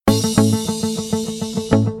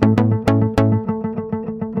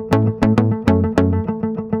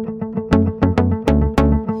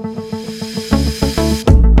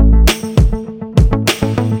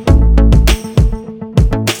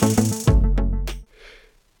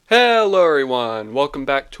Hello, everyone. Welcome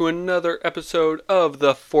back to another episode of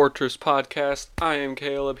the Fortress Podcast. I am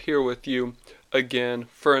Caleb here with you again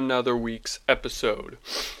for another week's episode.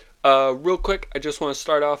 Real quick, I just want to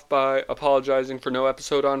start off by apologizing for no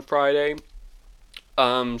episode on Friday.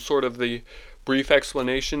 Sort of the brief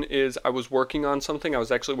explanation is I was working on something. I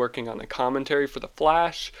was actually working on a commentary for The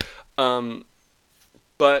Flash.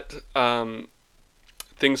 But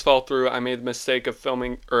things fall through. I made the mistake of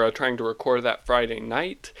filming or trying to record that Friday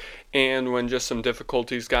night, and when just some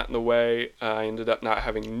difficulties got in the way, I ended up not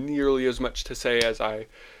having nearly as much to say as I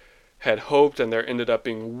had hoped, and there ended up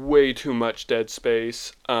being way too much dead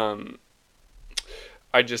space. I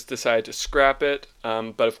just decided to scrap it,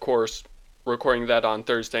 but of course, recording that on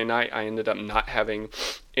Thursday night, I ended up not having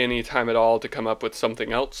any time at all to come up with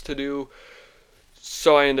something else to do.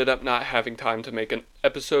 So I ended up not having time to make an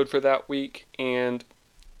episode for that week, and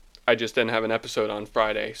I just didn't have an episode on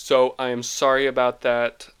Friday. So I am sorry about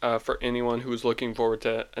that for anyone who is looking forward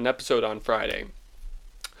to an episode on Friday.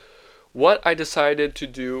 What I decided to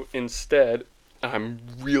do instead, I'm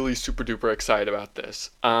really super duper excited about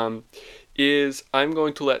this, is I'm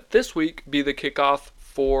going to let this week be the kickoff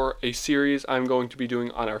for a series I'm going to be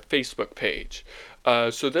doing on our Facebook page.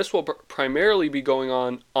 So this will primarily be going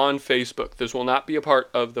on Facebook. This will not be a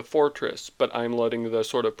part of the Fortress, but I'm letting the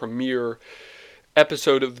sort of premiere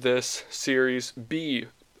episode of this series be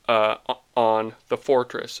on the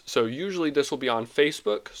Fortress. So usually this will be on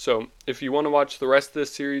Facebook. So if you want to watch the rest of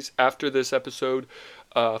this series after this episode,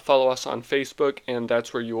 follow us on Facebook, and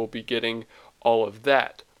that's where you will be getting all of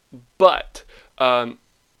that. But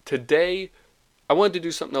today I wanted to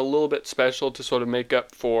do something a little bit special to sort of make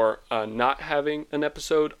up for not having an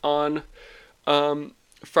episode on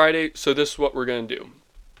Friday. So this is what we're going to do.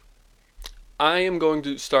 I am going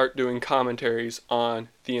to start doing commentaries on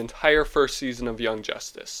the entire first season of Young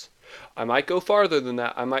Justice. I might go farther than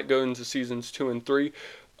that. I might go into seasons 2 and 3.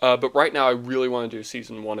 But right now I really want to do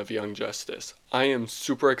season 1 of Young Justice. I am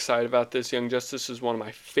super excited about this. Young Justice is one of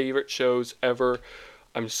my favorite shows ever.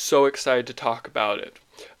 I'm so excited to talk about it.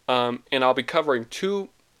 And I'll be covering 2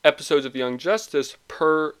 episodes of Young Justice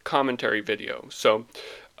per commentary video. So,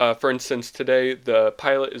 for instance, today the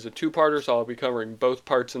pilot is a 2-parter, so I'll be covering both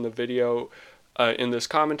parts in the video in this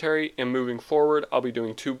commentary. And moving forward, I'll be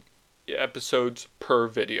doing 2 episodes per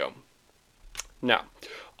video. Now,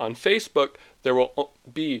 on Facebook, there will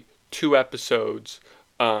be 2 episodes.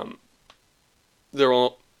 There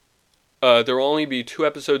will only be 2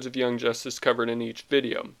 episodes of Young Justice covered in each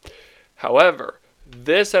video. However,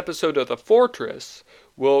 this episode of The Fortress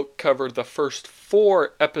will cover the first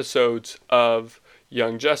 4 episodes of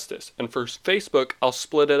Young Justice. And for Facebook, I'll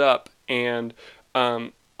split it up. And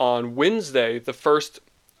on Wednesday, the first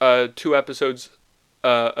 2 episodes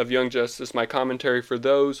of Young Justice, my commentary for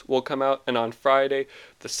those will come out. And on Friday,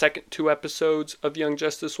 the second 2 episodes of Young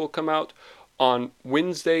Justice will come out. On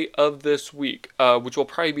Wednesday of this week, which will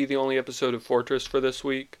probably be the only episode of Fortress for this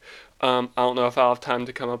week. I don't know if I'll have time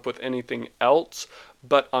to come up with anything else,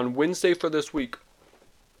 but on Wednesday for this week,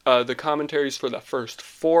 the commentaries for the first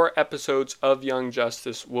 4 episodes of Young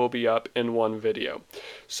Justice will be up in one video.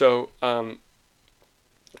 So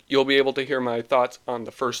you'll be able to hear my thoughts on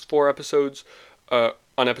the first 4 episodes,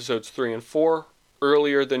 on episodes 3 and 4,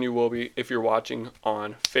 earlier than you will be if you're watching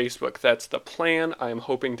on Facebook. That's the plan. I am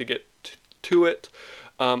hoping to get to it.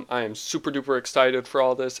 I am super duper excited for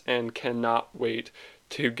all this and cannot wait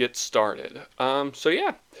to get started. So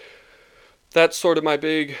yeah, that's sort of my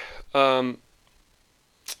big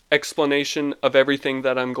explanation of everything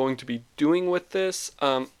that I'm going to be doing with this.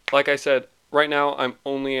 Like I said, right now I'm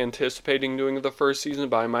only anticipating doing the first season,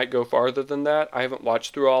 but I might go farther than that. I haven't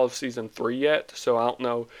watched through all of season 3 yet, so I don't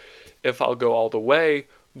know if I'll go all the way.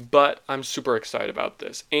 But I'm super excited about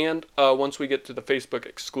this. And once we get to the Facebook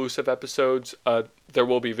exclusive episodes, there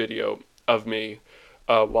will be video of me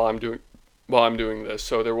while I'm doing this.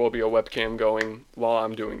 So there will be a webcam going while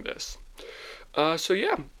I'm doing this. So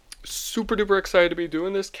yeah, super duper excited to be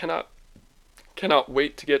doing this. Cannot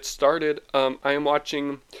wait to get started. I am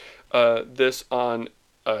watching this on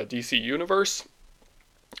DC Universe.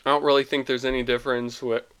 I don't really think there's any difference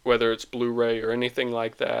whether it's Blu-ray or anything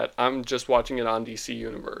like that. I'm just watching it on DC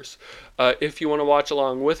Universe. If you want to watch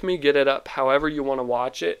along with me, get it up however you want to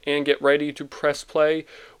watch it, and get ready to press play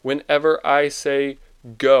whenever I say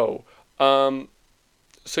go. So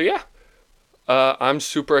yeah, I'm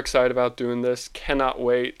super excited about doing this. Cannot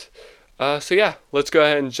wait. So yeah, let's go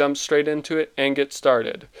ahead and jump straight into it and get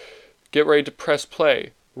started. Get ready to press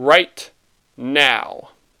play right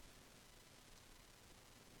now.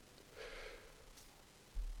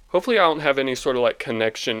 Hopefully I don't have any sort of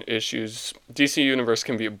connection issues. DC Universe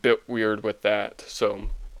can be a bit weird with that, so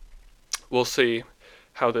we'll see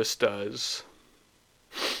how this does.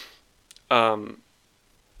 Um,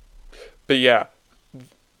 but yeah,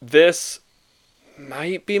 this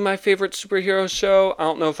might be my favorite superhero show. I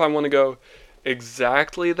don't know if I want to go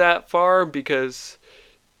exactly that far because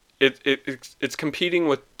it's competing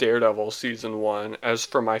with Daredevil season 1 as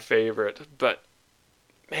for my favorite. But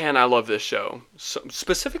man, I love this show. So,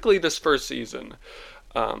 specifically this first season.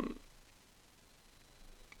 Um,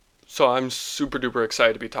 so I'm super duper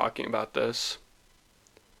excited to be talking about this.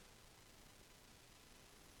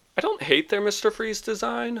 I don't hate their Mr. Freeze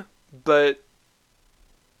design, but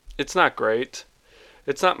it's not great.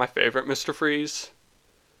 It's not my favorite Mr. Freeze.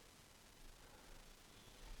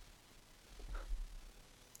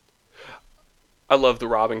 I love the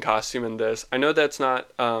Robin costume in this. I know that's not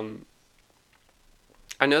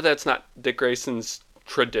Dick Grayson's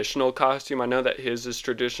traditional costume. I know that his is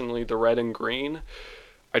traditionally the red and green.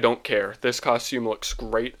 I don't care. This costume looks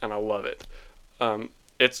great and I love it.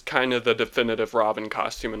 It's kind of the definitive Robin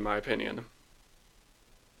costume in my opinion.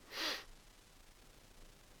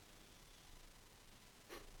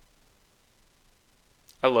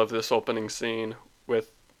 I love this opening scene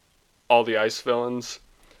with all the ice villains.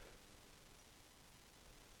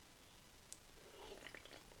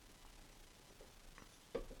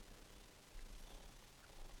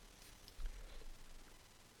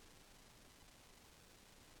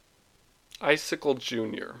 Icicle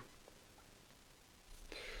Jr.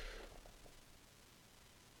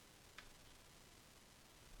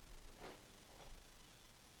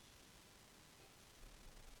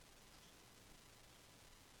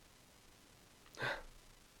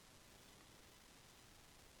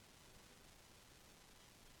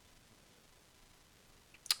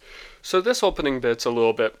 So this opening bit's a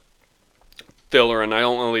little bit filler and I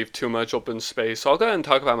don't want to leave too much open space. So I'll go ahead and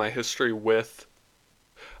talk about my history with.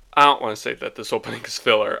 I don't want to say that this opening is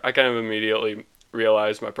filler. I kind of immediately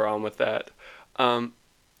realized my problem with that. Um,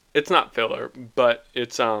 it's not filler, but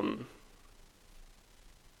it's not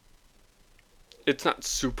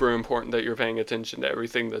super important that you're paying attention to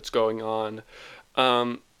everything that's going on.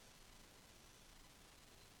 Um,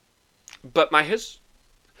 but my his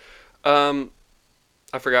um,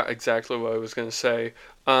 I forgot exactly what I was gonna say.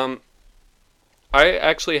 Um, I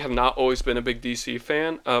actually have not always been a big DC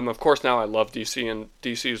fan. Of course, now I love DC, and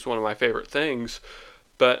DC is one of my favorite things.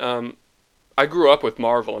 But I grew up with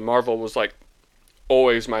Marvel, and Marvel was like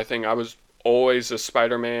always my thing. I was always a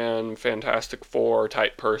Spider-Man, Fantastic Four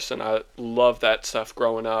type person. I loved that stuff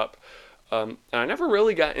growing up. And I never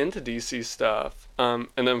really got into DC stuff. And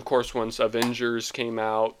then, of course, once Avengers came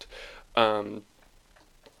out, um,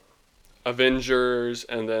 Avengers,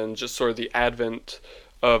 and then just sort of the advent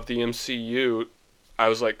of the MCU, I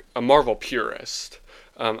was like a Marvel purist.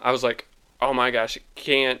 I was like, oh my gosh, it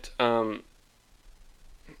can't. I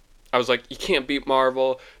was like, you can't beat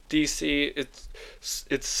Marvel, DC.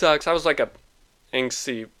 It sucks. I was like a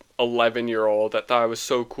angsty 11-year-old that thought I was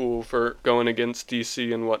so cool for going against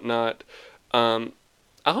DC and whatnot. Um,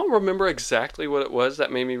 I don't remember exactly what it was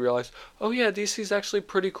that made me realize, oh yeah, DC's actually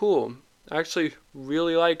pretty cool. I actually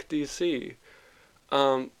really like DC.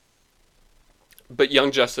 Um, but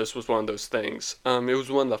Young Justice was one of those things. It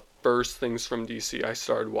was one of the first things from DC I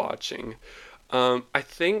started watching. I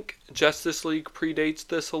think Justice League predates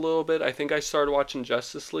this a little bit. I think I started watching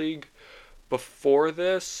Justice League before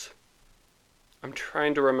this. I'm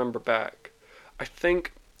trying to remember back. I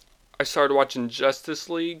think I started watching Justice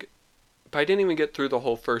League, but I didn't even get through the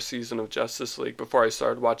whole first season of Justice League before I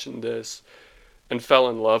started watching this and fell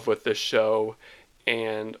in love with this show.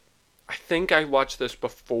 And I think I watched this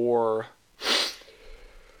before.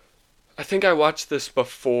 I think I watched this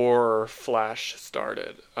before Flash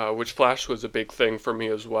started, which Flash was a big thing for me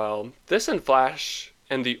as well. This and Flash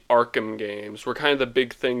and the Arkham games were kind of the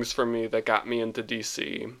big things for me that got me into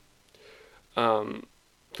DC. Um,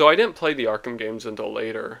 though I didn't play the Arkham games until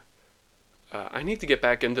later. I need to get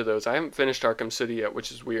back into those. I haven't finished Arkham City yet,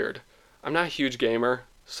 which is weird. I'm not a huge gamer,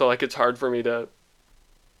 so like it's hard for me to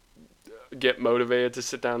get motivated to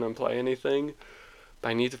sit down and play anything. But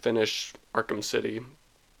I need to finish Arkham City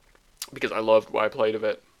because I loved what I played of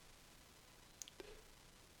it.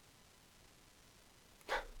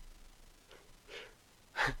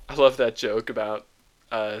 I love that joke about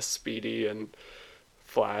Speedy and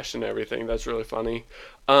Flash and everything. That's really funny.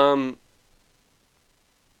 Um,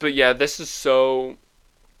 but yeah, this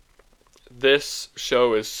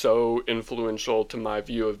show is so influential to my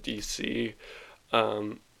view of DC,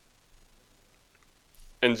 um,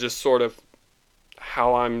 and just sort of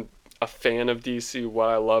how I'm a fan of DC, what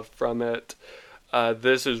I love from it.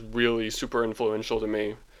 This is really super influential to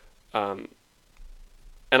me. Um,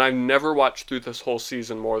 And I've never watched through this whole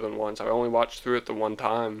season more than once. I only watched through it the one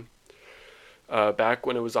time, back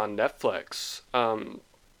when it was on Netflix,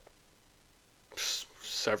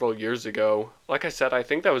 several years ago. Like I said, I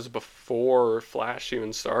think that was before Flash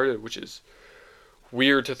even started, which is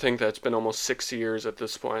weird to think that it's been almost 6 years at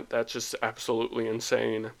this point. That's just absolutely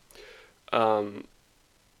insane. Um,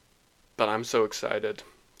 but I'm so excited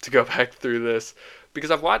to go back through this because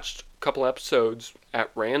I've watched a couple episodes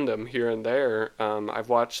at random here and there. I've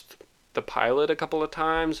watched the pilot a couple of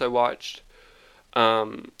times. I watched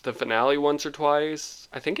the finale once or twice.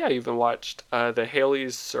 I think I even watched the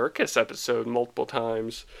Haley's Circus episode multiple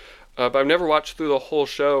times. But I've never watched through the whole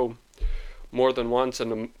show more than once,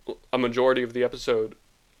 and a majority of the episodes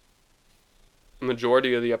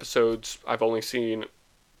I've only seen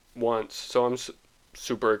once. So I'm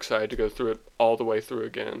super excited to go through it all the way through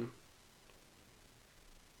again.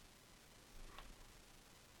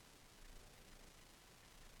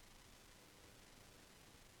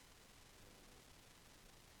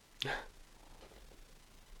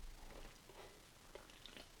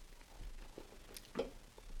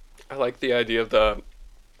 I like the idea of the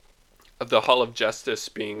Hall of Justice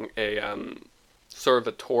being a sort of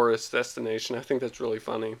a tourist destination. I think that's really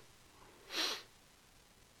funny.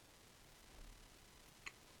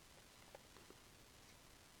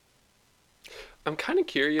 I'm kind of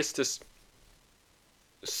curious to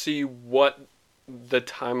see what the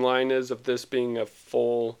timeline is of this being a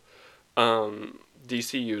full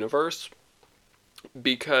DC universe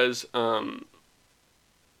because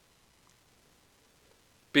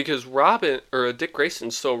because Robin or Dick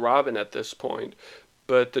Grayson's still Robin at this point,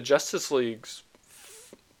 but the Justice League's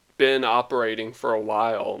been operating for a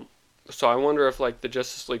while. So I wonder if like the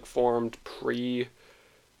Justice League formed pre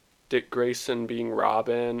Dick Grayson being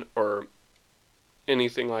Robin or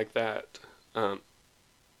anything like that. Um,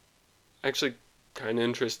 Actually, kind of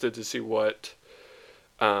interested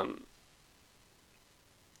um,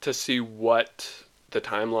 to see what the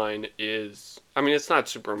timeline is. I mean, it's not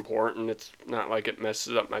super important. It's not like it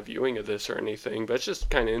messes up my viewing of this or anything, but it's just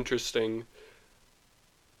kind of interesting.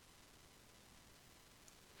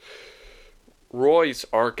 Roy's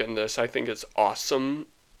arc in this, I think, is awesome,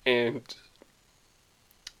 and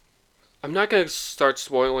I'm not gonna start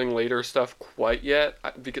spoiling later stuff quite yet,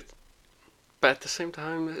 because. But at the same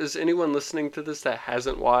time, is anyone listening to this that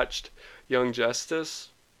hasn't watched Young Justice?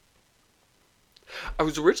 I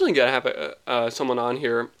was originally gonna have someone on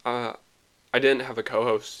here. I didn't have a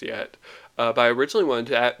co-host yet, but I originally wanted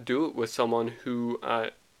to do it with someone who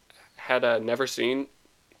had never seen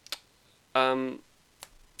um,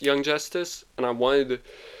 Young Justice, and I wanted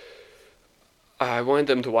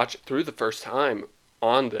them to watch it through the first time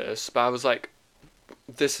on this. But I was like,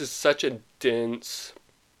 this is such a dense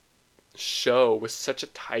show with such a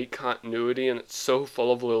tight continuity, and it's so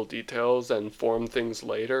full of little details that inform things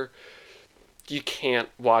later. You can't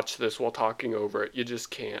watch this while talking over it. You just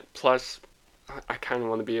can't. Plus, I kind of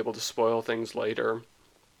want to be able to spoil things later.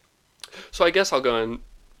 So I guess I'll go and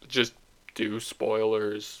just do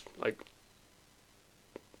spoilers.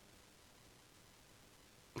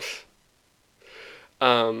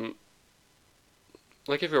 Um,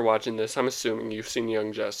 like if you're watching this, I'm assuming you've seen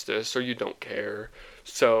Young Justice or you don't care.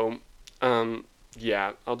 So, um,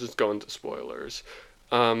 yeah, I'll just go into spoilers.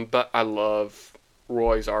 But I love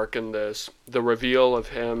Roy's arc in this. The reveal of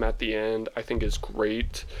him at the end, I think, is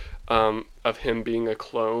great. Of him being a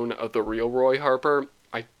clone of the real Roy Harper.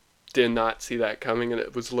 I did not see that coming, and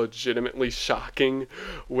it was legitimately shocking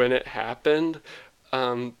when it happened.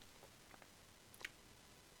 Um,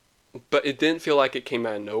 but it didn't feel like it came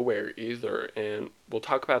out of nowhere either, and we'll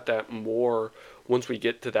talk about that more once we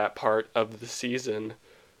get to that part of the season.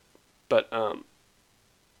 But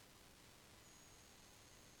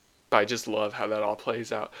but I just love how that all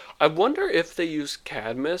plays out. I wonder if they use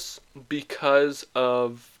Cadmus because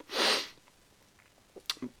of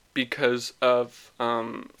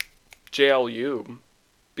JLU.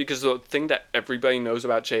 Because the thing that everybody knows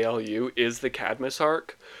about JLU is the Cadmus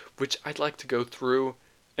arc, which I'd like to go through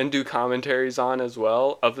and do commentaries on as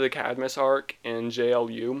well of the Cadmus arc in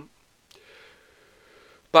JLU.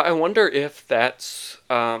 But I wonder if that's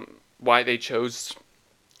why they chose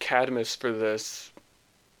Cadmus for this,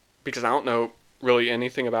 because I don't know really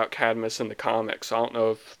anything about Cadmus in the comics. I don't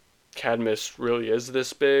know if Cadmus really is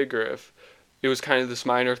this big or if it was kind of this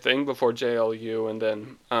minor thing before JLU, and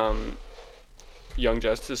then Young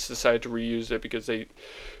Justice decided to reuse it because they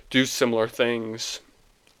do similar things.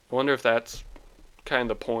 I wonder if that's kind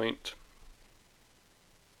of the point.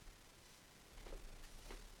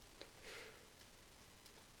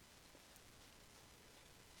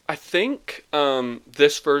 I think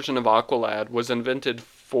this version of Aqualad was invented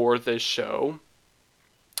for this show,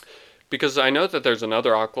 because I know that there's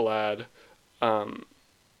another Aqualad um,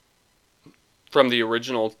 from the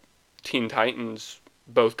original Teen Titans,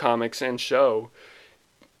 both comics and show,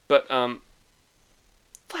 but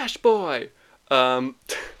Flash Boy, um,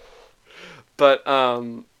 but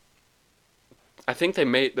I think they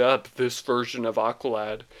made up this version of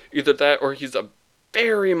Aqualad. Either that or he's a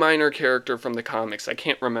very minor character from the comics. I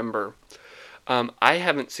can't remember. I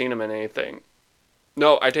haven't seen him in anything.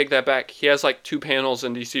 No, I take that back. He has like 2 panels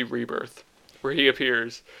in DC Rebirth where he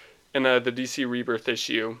appears in the DC Rebirth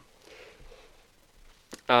issue.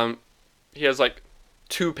 He has like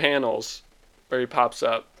 2 panels where he pops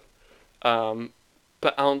up.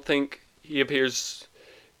 But I don't think he appears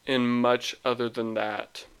in much other than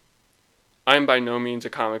that. I'm by no means a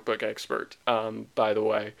comic book expert, by the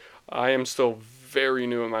way. I am still very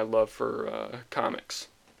new in my love for comics.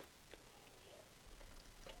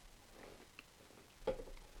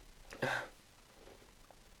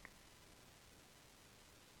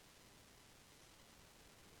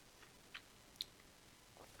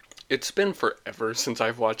 It's been forever since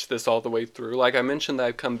I've watched this all the way through. Like I mentioned, that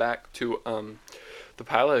I've come back to the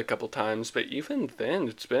pilot a couple times, but even then,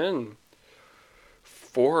 it's been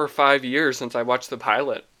 4 or 5 years since I watched the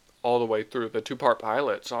pilot all the way through, the 2-part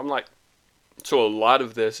pilot. So I'm like, so a lot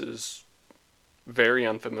of this is very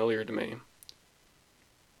unfamiliar to me.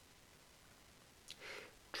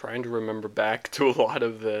 Trying to remember back to a lot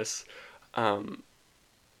of this. I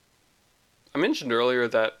mentioned earlier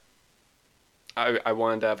that I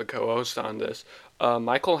wanted to have a co-host on this.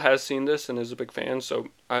 Michael has seen this and is a big fan, so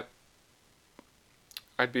I'd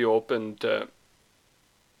be open to,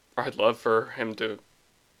 or I'd love for him to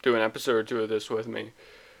do an episode or 2 of this with me.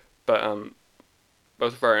 But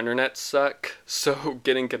both of our internets suck, so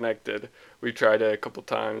getting connected, we tried it a couple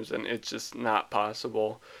times and it's just not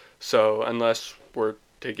possible. So unless we're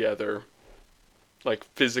together, like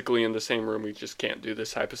physically in the same room, we just can't do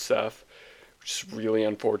this type of stuff, which is really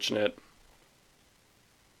unfortunate.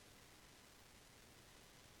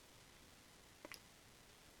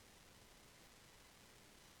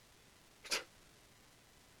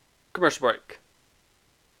 Commercial break.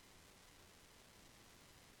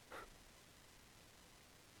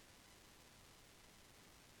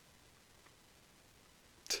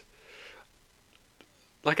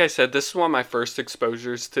 Like I said, this is one of my first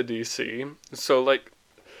exposures to DC. So, like,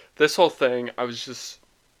 this whole thing, I was just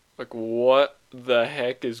like, what the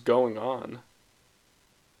heck is going on?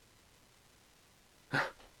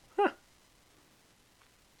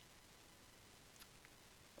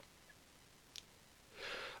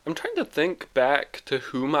 I'm trying to think back to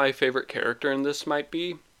who my favorite character in this might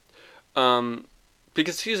be. Um,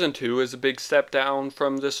 because season 2 is a big step down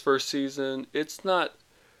from this first season. It's not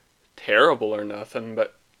terrible or nothing,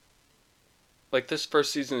 but like this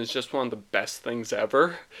first season is just one of the best things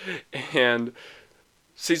ever. And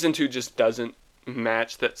season 2 just doesn't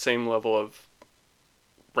match that same level of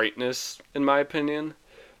greatness, in my opinion.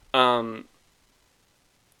 Um,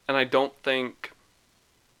 and I don't think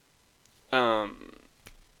um,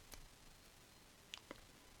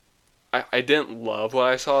 I didn't love what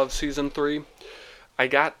I saw of season 3. I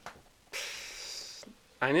got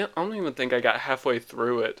don't even think I got halfway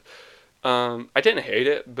through it. I didn't hate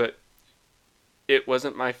it, but it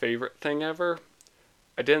wasn't my favorite thing ever.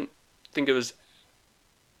 I didn't think it was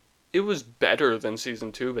better than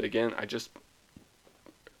season 2, but again, I just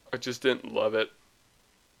didn't love it.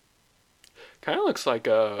 Kind of looks like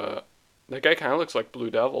that guy kind of looks like Blue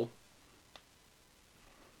Devil.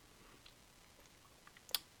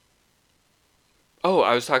 Oh,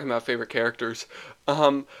 I was talking about favorite characters.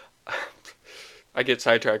 Um, I get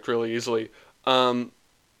sidetracked really easily. Um,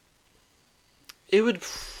 it would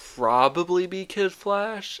probably be Kid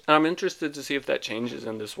Flash, and I'm interested to see if that changes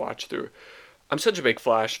in this watch through. I'm such a big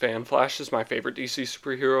Flash fan. Flash is my favorite DC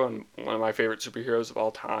superhero and one of my favorite superheroes of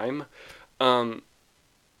all time. Um,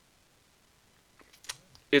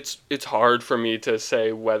 it's hard for me to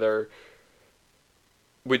say whether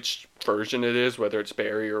which version it is, whether it's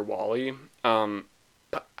Barry or Wally.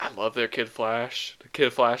 But I love their Kid Flash. The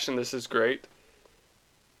Kid Flash in this is great.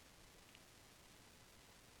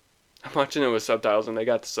 I'm watching it with subtitles, and they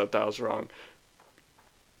got the subtitles wrong.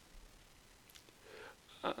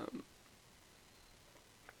 Um,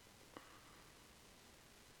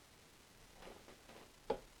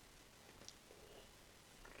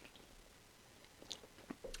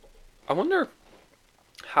 I wonder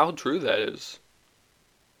how true that is.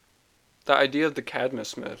 The idea of the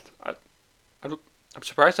Cadmus myth. I don't, I'm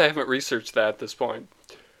surprised I haven't researched that at this point.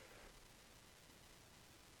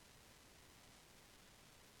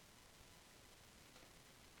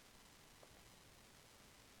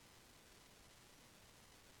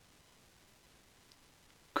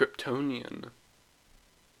 Kryptonian.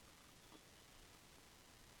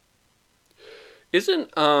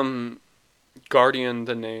 Isn't Guardian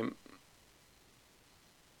the name?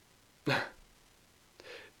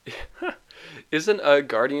 Isn't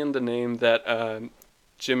Guardian the name that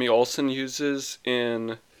Jimmy Olsen uses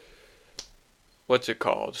in what's it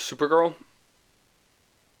called? Supergirl?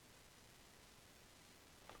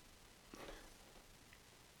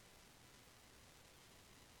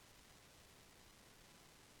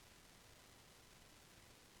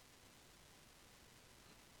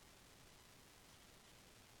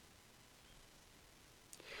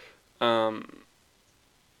 Um,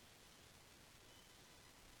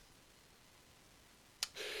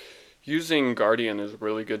 Using Guardian is a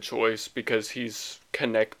really good choice because he's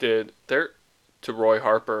connected there to Roy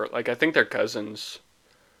Harper. Like I think they're cousins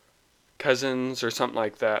or something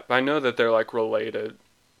like that. But I know that they're like related.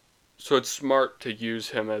 So it's smart to use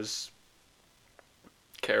him as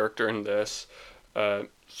character in this.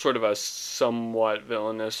 Sort of a somewhat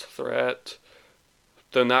villainous threat.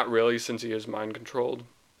 Though not really since he is mind controlled.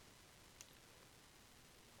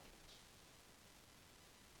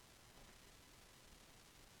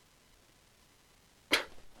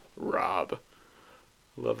 Rob.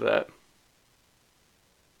 Love that.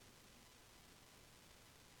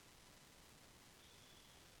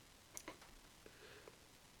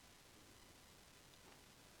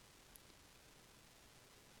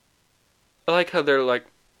 I like how they're like,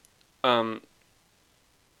 um,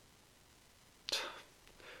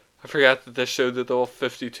 I forgot that they showed the whole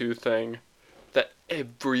 52 thing. That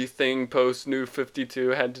everything post New 52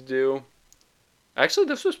 had to do. Actually,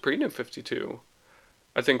 this was pre New 52.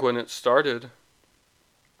 I think when it started.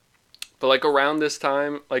 But like around this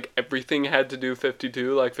time, like everything had to do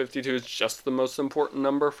 52. Like 52 is just the most important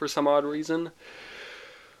number for some odd reason.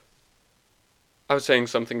 I was saying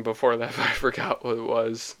something before that, but I forgot what it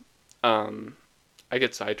was. Um, I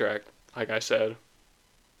get sidetracked, like I said.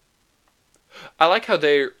 I like how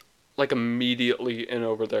they like immediately in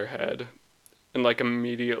over their head and like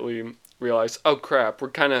immediately realize, oh crap, we're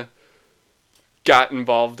kind of got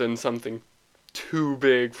involved in something too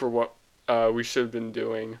big for what we should have been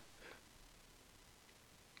doing.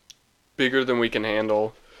 Bigger than we can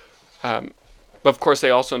handle. Um, but of course, they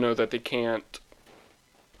also know that they can't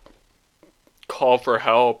call for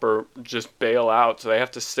help or just bail out, so they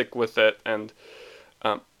have to stick with it. And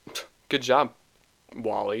um, good job,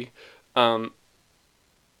 Wally. Um,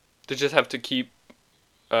 they just have to keep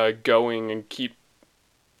going and keep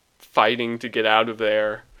fighting to get out of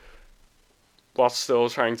there while still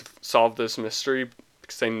trying to solve this mystery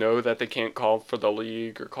because they know that they can't call for the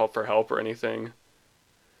League or call for help or anything.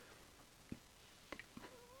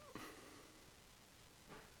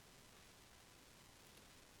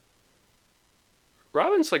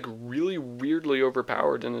 Robin's like really weirdly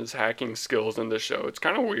overpowered in his hacking skills in this show. It's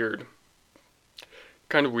kind of weird.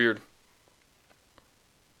 Kind of weird.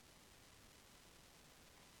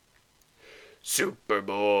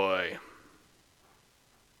 Superboy.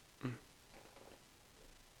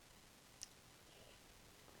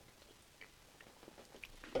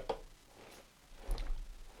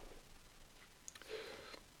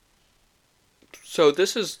 So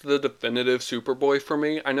this is the definitive Superboy for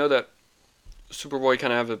me. I know that Superboy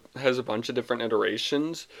kind of has a bunch of different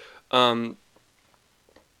iterations. Um,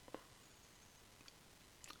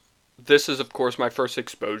 this is, of course, my first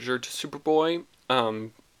exposure to Superboy.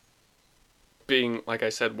 Being, like I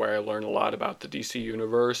said, where I learned a lot about the DC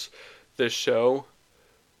Universe, this show.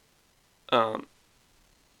 Um,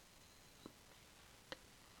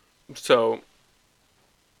 so,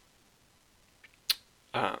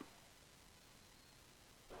 uh,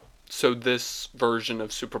 so this version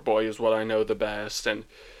of Superboy is what I know the best, and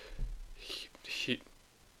he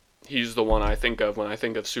he's the one I think of when I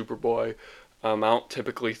think of Superboy. I don't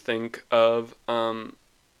typically think of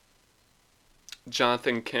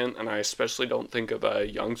Jonathan Kent, and I especially don't think of a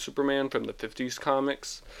young Superman from the 50s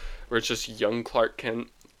comics, where it's just young Clark Kent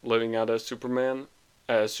living out as Superman,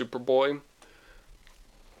 as Superboy.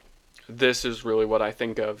 This is really what I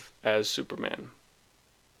think of as Superman.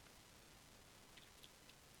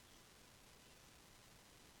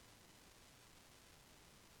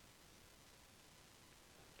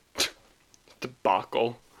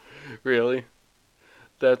 Debacle. Really?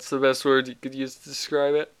 That's the best word you could use to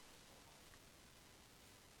describe it?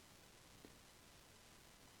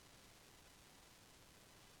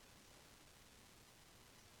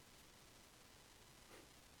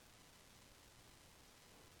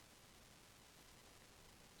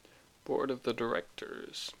 Board of the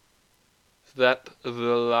Directors. Is that the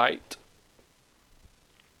light?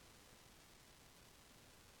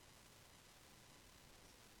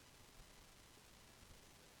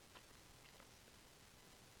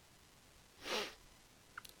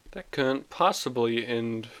 That couldn't possibly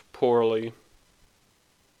end poorly.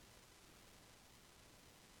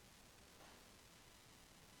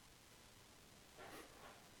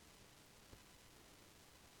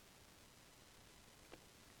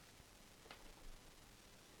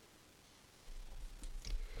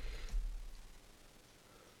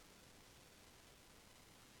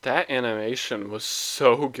 That animation was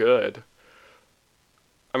so good.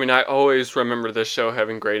 I mean, I always remember this show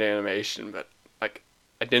having great animation, but like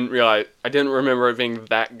I didn't remember it being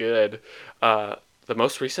that good. The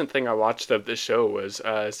most recent thing I watched of this show was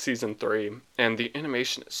season 3, and the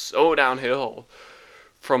animation is so downhill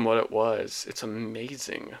from what it was. It's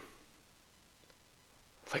amazing.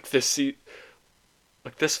 Like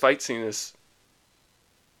this fight scene is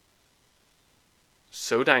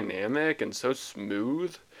so dynamic and so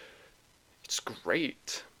smooth. It's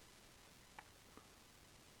great.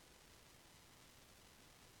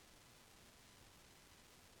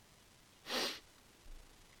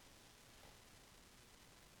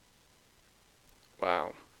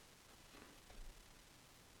 Wow.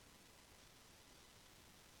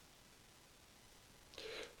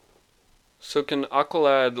 So can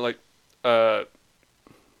Aqualad uh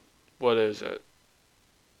what is it?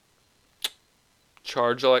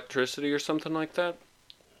 Charge electricity or something like that?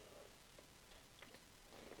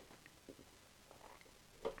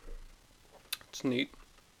 It's neat.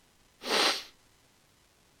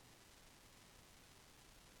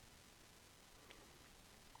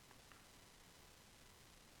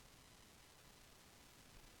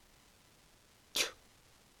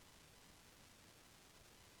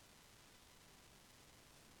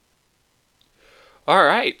 All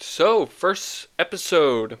right. So, first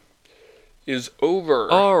episode is over.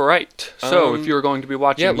 All right. So, if you're going to be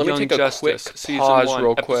watching let me Young take a Justice quick season pause 1,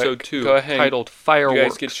 real quick. episode 2, Go ahead. titled You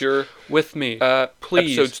Fireworks, guys get your with me,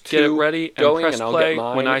 please episodes get it 2 ready and going, press and I'll play get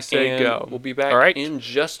mine, when I say and go. We'll be back All right? in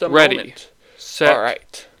just a Ready, moment. set, All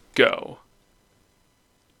right. go.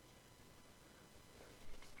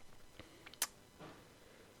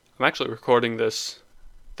 I'm actually recording this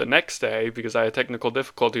the next day because I had technical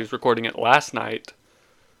difficulties recording it last night.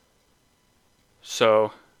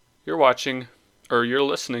 So, you're watching, or you're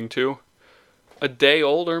listening to, a day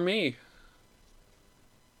older me.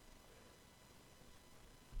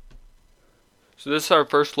 So this is our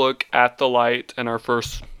first look at the light and our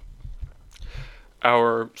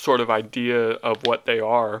sort of idea of what they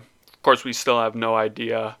are. Of course, we still have no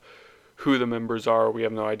idea who the members are. We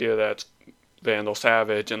have no idea that it's Vandal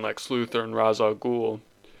Savage and Lex Luthor and Ra's al Ghul.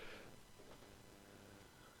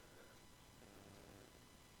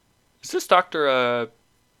 Is this Doctor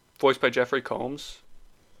voiced by Jeffrey Combs?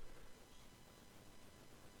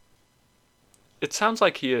 It sounds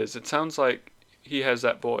like he is. It sounds like he has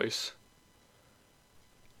that voice.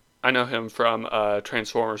 I know him from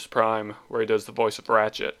Transformers Prime, where he does the voice of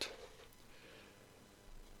Ratchet.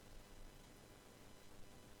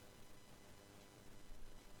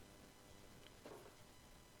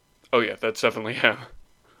 Oh yeah, that's definitely him.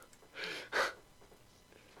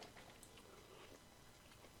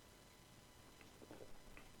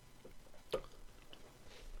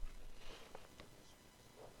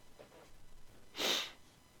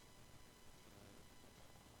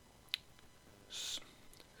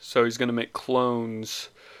 So he's going to make clones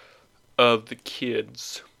of the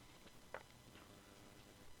kids.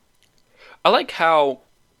 I like how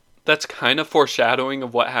that's kind of foreshadowing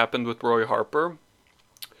of what happened with Roy Harper.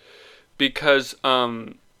 Because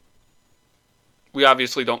we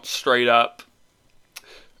obviously don't straight up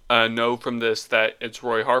know from this that it's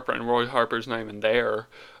Roy Harper, and Roy Harper's not even there.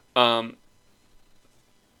 But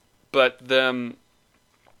them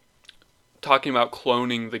talking about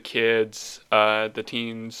cloning the kids, the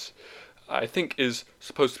teens, I think is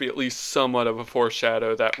supposed to be at least somewhat of a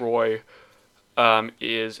foreshadow that Roy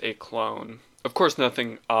is a clone. Of course,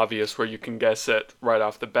 nothing obvious where you can guess it right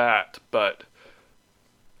off the bat, but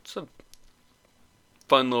it's a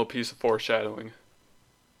fun little piece of foreshadowing.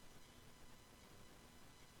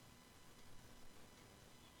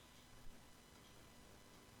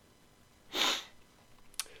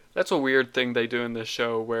 That's a weird thing they do in this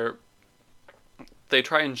show where they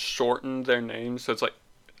try and shorten their names, so it's like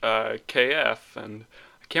KF, and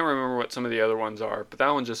I can't remember what some of the other ones are, but that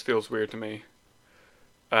one just feels weird to me.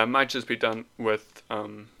 It might just be done with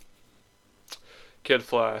Kid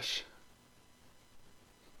Flash.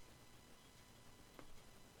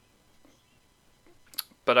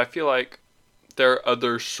 But I feel like there are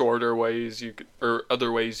other shorter ways or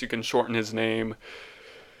other ways you can shorten his name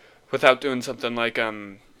without doing something like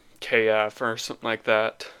KF or something like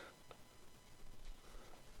that.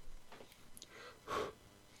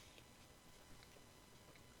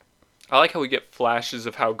 I like how we get flashes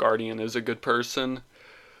of how Guardian is a good person.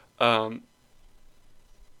 Um,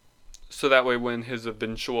 so that way when his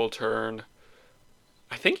eventual turn,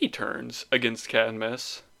 I think he turns against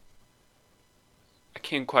Cadmus. I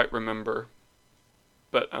can't quite remember.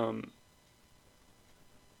 But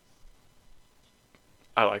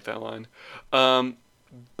I like that line. Um,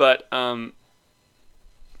 but um,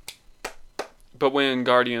 but when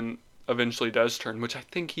Guardian eventually does turn, which I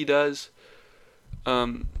think he does,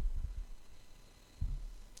 um,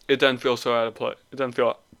 it doesn't feel so out of place. It doesn't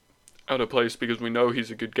feel out of place because we know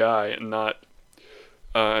he's a good guy and not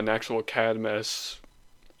an actual Cadmus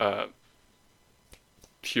uh,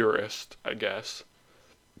 purist, I guess.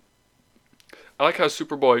 I like how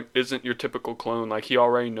Superboy isn't your typical clone. Like, he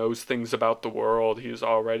already knows things about the world.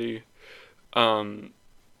 Um,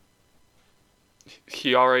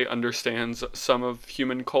 he already understands some of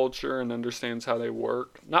human culture and understands how they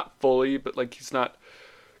work. Not fully, but like he's not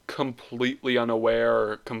completely unaware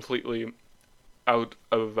or completely out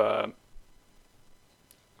of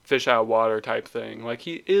fish out of water type thing. Like,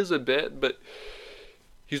 he is a bit, but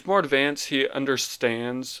he's more advanced. He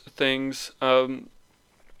understands things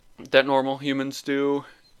that normal humans do.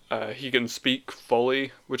 He can speak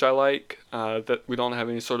fully, which I like. That we don't have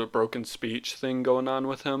any sort of broken speech thing going on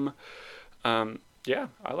with him. Yeah,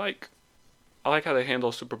 I like how they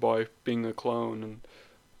handle Superboy being a clone and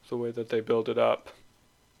the way that they build it up.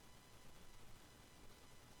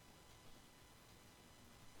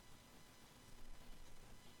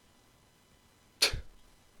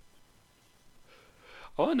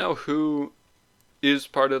 I want to know who is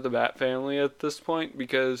part of the Bat family at this point,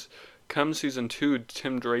 because come season 2,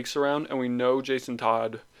 Tim Drake's around, and we know Jason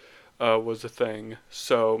Todd was a thing.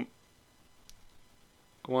 So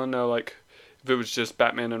I want to know, like, if it was just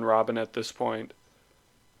Batman and Robin at this point.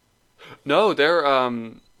 No, they're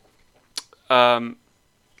um,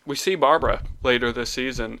 we see Barbara later this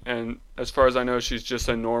season, and as far as I know, she's just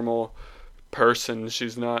a normal person.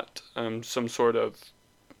 She's not some sort of,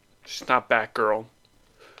 she's not Batgirl,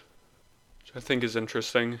 which I think is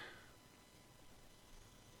interesting.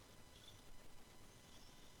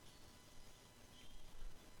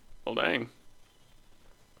 Well, dang.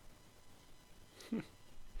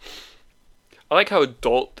 I like how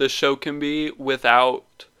adult this show can be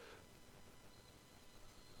without.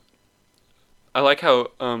 I like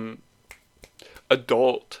how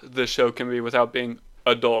adult this show can be without being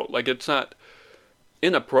adult. Like, it's not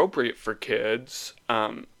inappropriate for kids,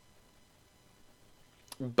 but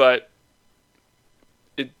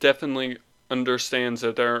it definitely understands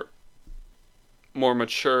that they're more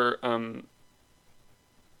mature.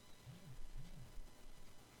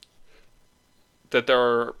 That there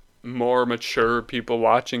are more mature people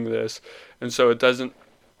watching this, and so it doesn't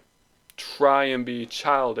try and be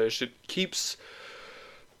childish. It keeps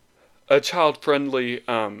a child-friendly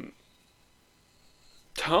tone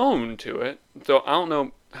to it. Though I don't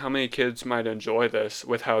know how many kids might enjoy this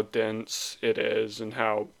with how dense it is and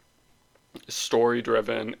how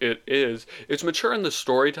story-driven it is. It's mature in the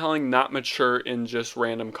storytelling, not mature in just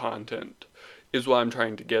random content, is what I'm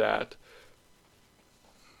trying to get at,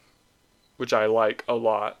 which I like a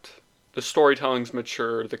lot. The storytelling's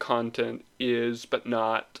mature, the content is, but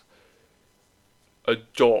not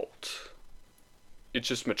adult. It's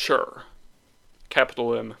just mature.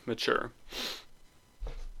 Capital M, mature.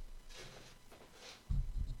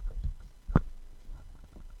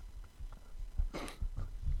 I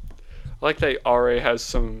like that RA has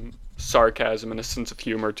some sarcasm and a sense of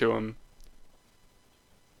humor to him.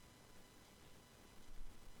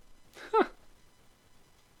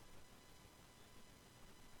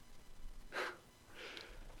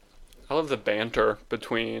 I love the banter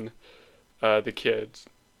between the kids.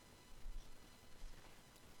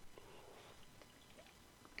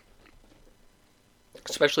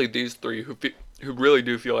 Especially these three who really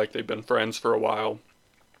do feel like they've been friends for a while.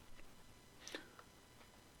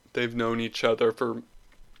 They've known each other for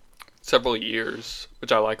several years,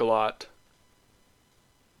 which I like a lot.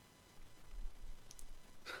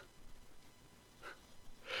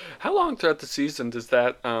 How long throughout the season does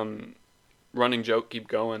that running joke keep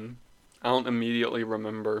going? I don't immediately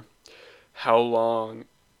remember how long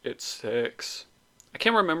it sticks. I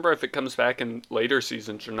can't remember if it comes back in later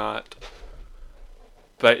seasons or not.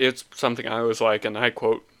 But it's something I always like, and I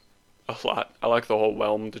quote a lot. I like the whole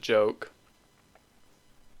whelmed joke.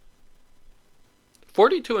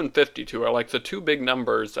 42 and 52 are like the two big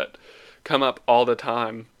numbers that come up all the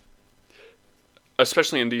time.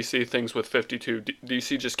 Especially in DC, things with 52.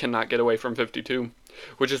 DC just cannot get away from 52.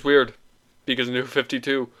 Which is weird, because New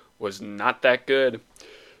 52 was not that good.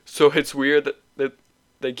 So it's weird that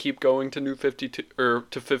they keep going to New 52 or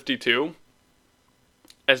to 52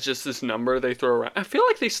 as just this number they throw around. I feel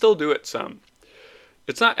like they still do it some.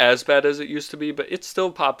 It's not as bad as it used to be, but it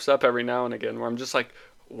still pops up every now and again where I'm just like,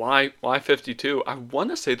 why 52? I want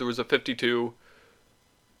to say there was a 52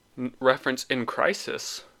 reference in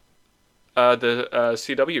Crisis, the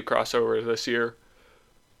CW crossover this year.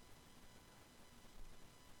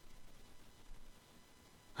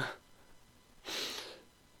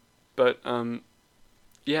 But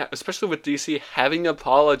yeah, especially with DC having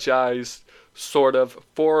apologized sort of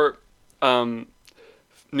for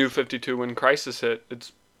New 52 when Crisis hit,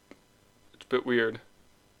 it's a bit weird.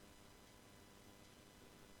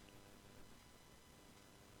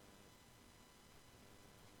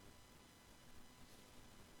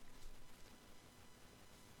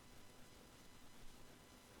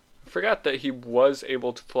 I forgot that he was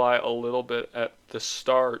able to fly a little bit at the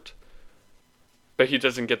start, but he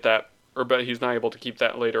doesn't get that, or but he's not able to keep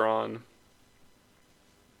that later on.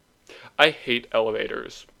 I hate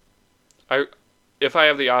elevators. If I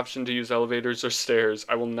have the option to use elevators or stairs,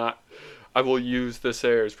 I will not. I will use the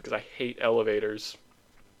stairs because I hate elevators.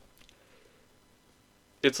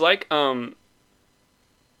 It's like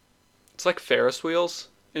Ferris wheels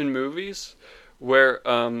in movies, where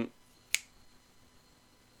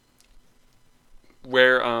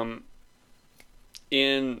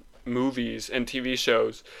in movies and TV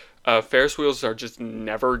shows, Ferris wheels are just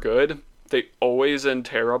never good. They always end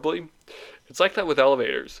terribly. It's like that with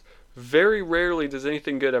elevators. Very rarely does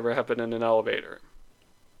anything good ever happen in an elevator.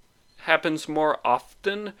 Happens more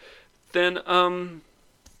often than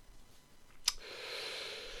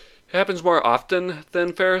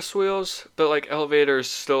Ferris wheels, but like elevators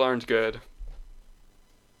still aren't good.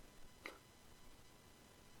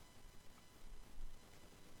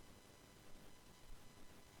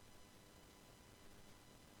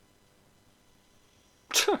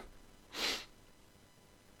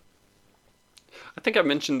 I think I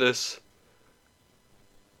mentioned this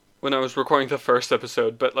when I was recording the first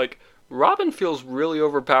episode, but like Robin feels really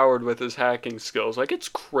overpowered with his hacking skills. Like it's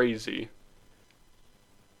crazy.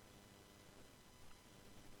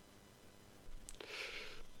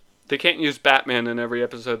 They can't use Batman in every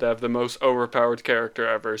episode to have the most overpowered character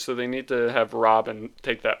ever, so they need to have Robin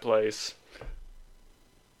take that place.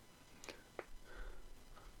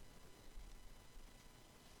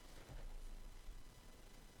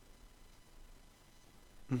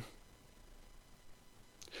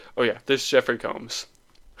 Oh yeah, this Jeffrey Combs.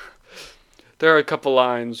 There are a couple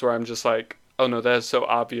lines where I'm just like, oh no, that is so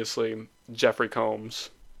obviously Jeffrey Combs.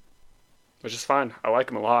 Which is fine. I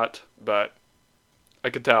like him a lot, but I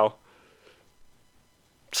could tell.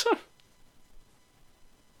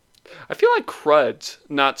 I feel like crud's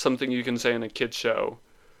not something you can say in a kid's show.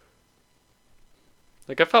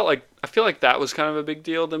 Like I feel like that was kind of a big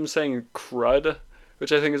deal, them saying crud,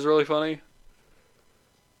 which I think is really funny.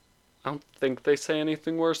 I don't think they say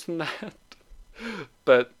anything worse than that.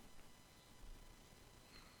 But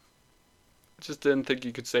I just didn't think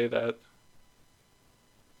you could say that.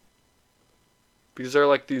 Because there are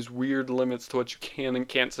like these weird limits to what you can and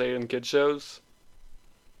can't say in kid shows.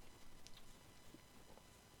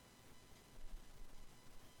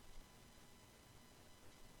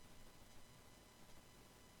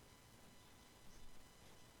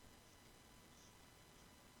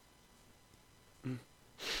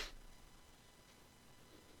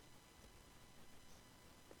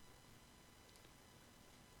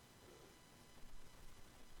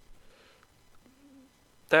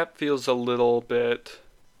 That feels a little bit,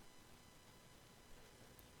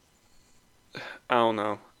 I don't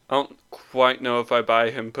know. I don't quite know if I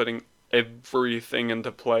buy him putting everything into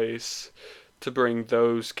place to bring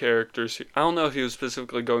those characters. I don't know if he was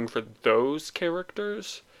specifically going for those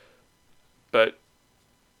characters, but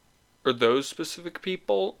or those specific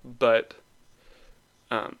people, but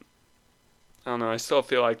I don't know. I still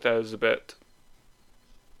feel like that is a bit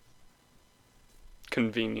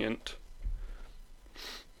convenient.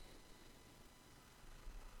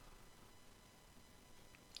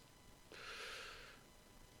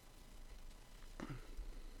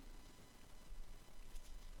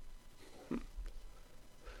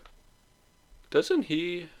 Doesn't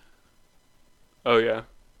he? Oh yeah.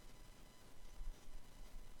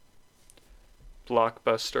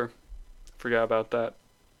 Blockbuster. Forgot about that.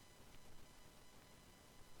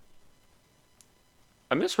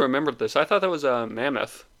 I misremembered this. I thought that was a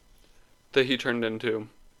mammoth that he turned into.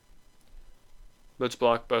 But it's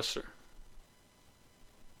Blockbuster.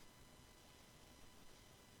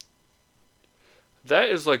 That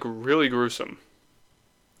is like really gruesome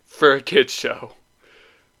for a kid's show.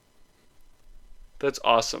 That's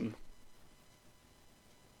awesome.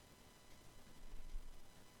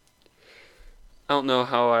 I don't know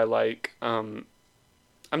how I like. I'm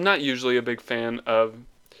not usually a big fan of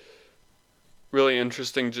really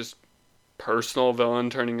interesting, just personal villain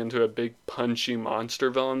turning into a big punchy monster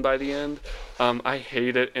villain by the end. I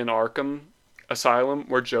hate it in Arkham Asylum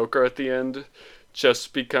where Joker at the end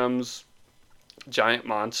just becomes giant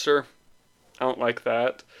monster. I don't like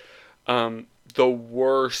that. The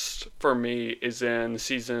worst for me is in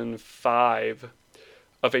season 5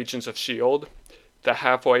 of Agents of S.H.I.E.L.D., the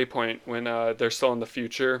halfway point when they're still in the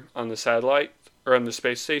future on the satellite or on the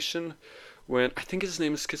space station. When I think his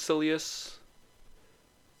name is Caecilius.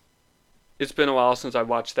 It's been a while since I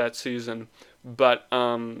watched that season, but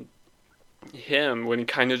him when he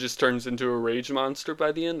kind of just turns into a rage monster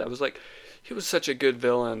by the end, I was like, he was such a good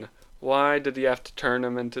villain. Why did he have to turn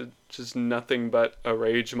him into just nothing but a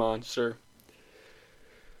rage monster?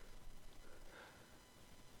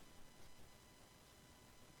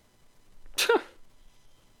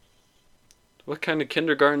 What kind of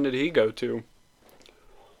kindergarten did he go to?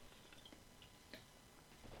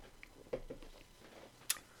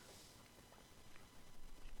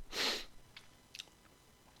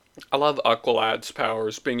 I love Aqualad's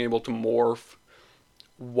powers, being able to morph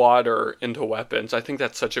water into weapons. I think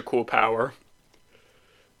that's such a cool power.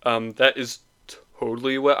 That is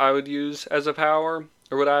totally what I would use as a power,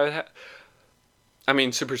 or what I would have. I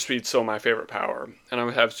mean, super speed's still my favorite power, and I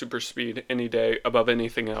would have super speed any day above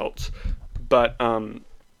anything else. But I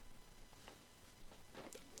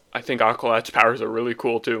think Aqualad's powers are really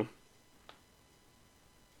cool too.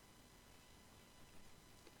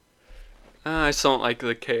 I still don't like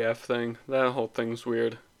the KF thing. That whole thing's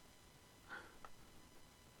weird.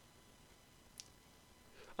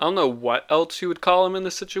 I don't know what else you would call him in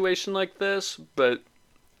a situation like this, but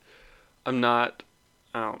I'm not.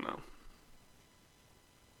 I don't know.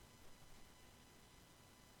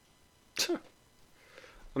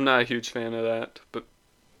 I'm not a huge fan of that, but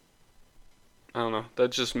I don't know.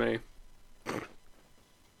 That's just me.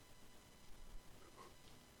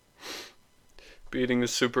 Beating the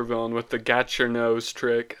supervillain with the got your nose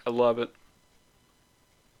trick. I love it.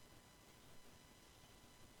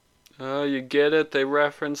 Oh, you get it? They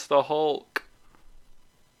reference the Hulk.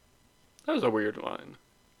 That was a weird line.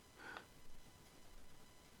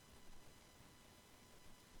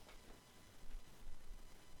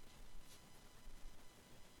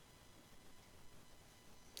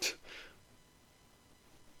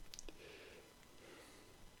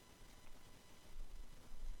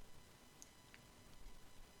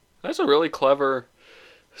 That's a really clever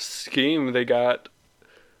scheme they got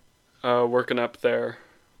working up there.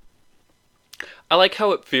 I like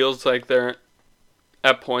how it feels like they're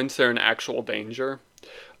at points they're in actual danger.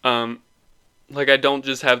 Um, like I don't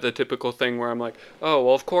just have the typical thing where I'm like, oh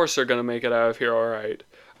well, of course they're gonna make it out of here all right.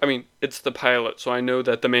 I mean, it's the pilot, so I know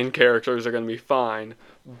that the main characters are gonna be fine,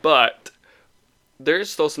 but there's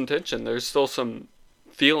still some tension. There's still some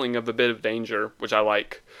feeling of a bit of danger, which I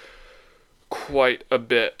like quite a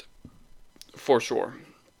bit for sure.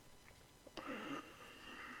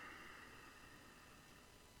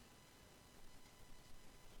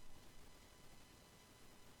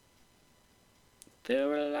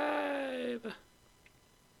 They're alive.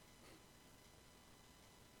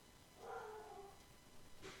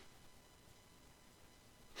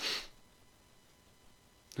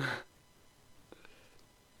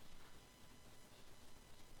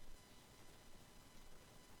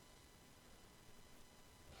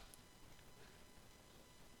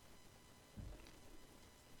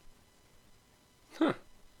 Huh.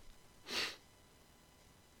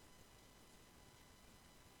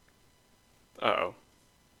 Uh-oh.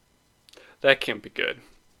 That can't be good.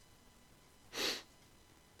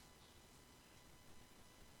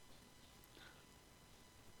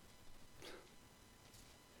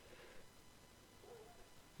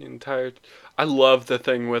 The entire I love the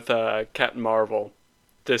thing with Captain Marvel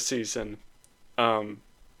this season. Um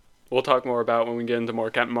we'll talk more about when we get into more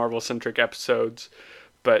Captain Marvel centric episodes,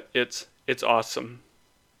 but it's awesome.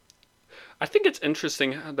 I think it's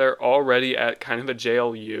interesting how they're already at kind of a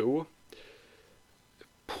JLU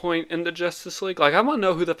point in the Justice League. Like I want to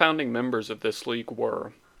know who the founding members of this league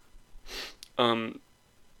were. Um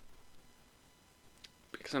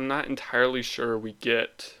because I'm not entirely sure we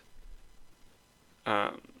get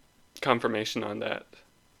um, confirmation on that.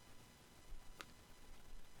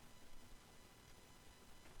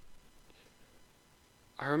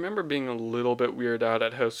 I remember being a little bit weirded out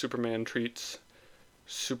at how Superman treats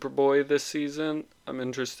Superboy this season. I'm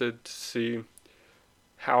interested to see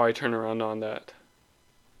how I turn around on that.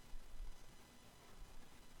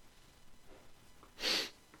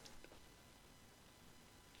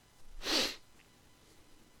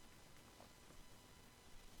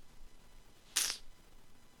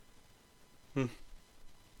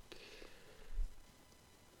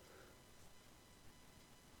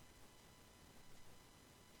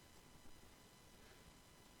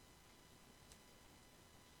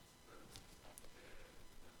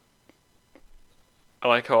 I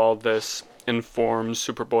like how all this informs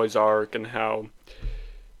Superboy's arc and how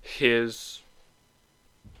his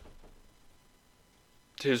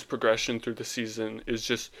progression through the season is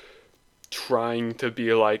just trying to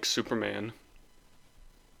be like Superman.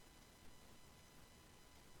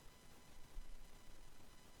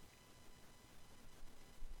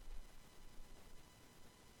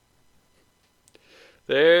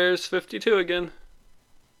 There's 52 again.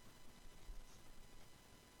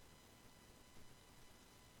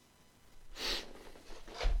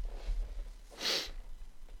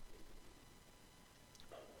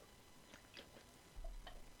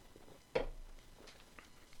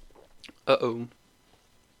 Uh-oh.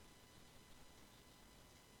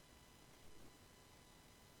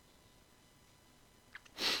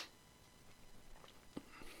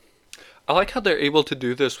 I like how they're able to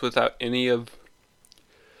do this without any of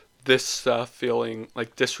this stuff feeling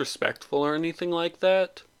like disrespectful or anything like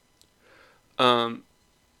that. I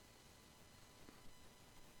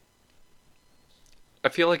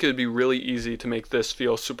feel like it would be really easy to make this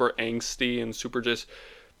feel super angsty and super just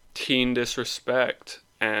teen disrespect,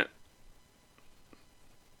 and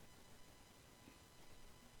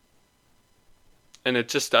it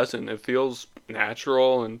just doesn't. It feels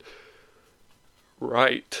natural and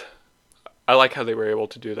right. I like how they were able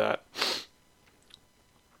to do that.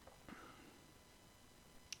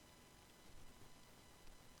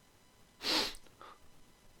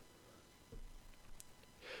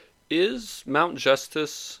 Is Mount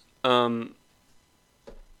Justice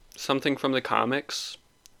something from the comics?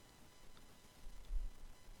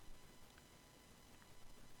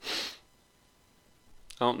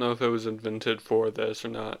 I don't know if it was invented for this or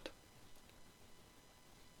not.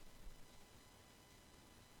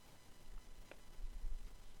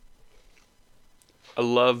 I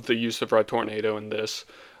love the use of Red Tornado in this.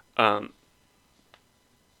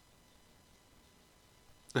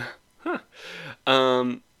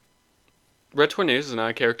 Red Tornado is not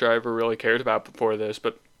a character I ever really cared about before this,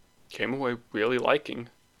 but came away really liking.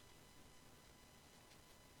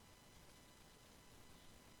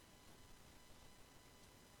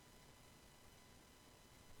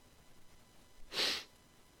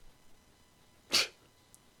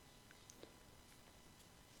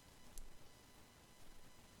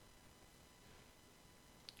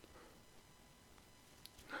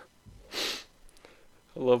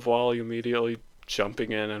 I love Wally immediately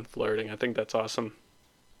jumping in and flirting. I think that's awesome.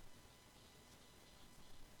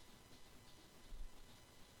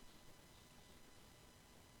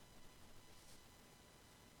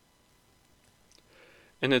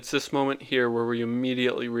 And it's this moment here where we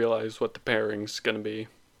immediately realize what the pairing's going to be.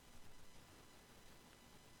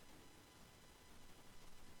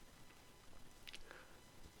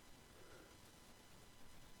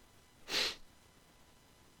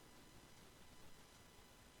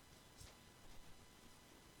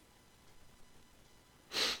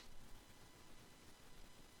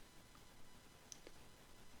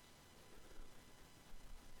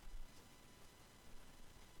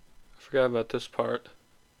 I forgot about this part.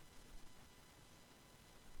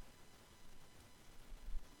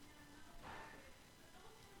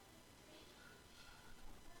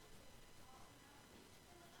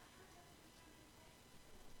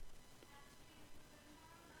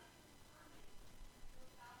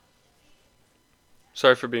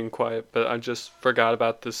 Sorry for being quiet, but I just forgot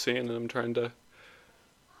about this scene and I'm trying to...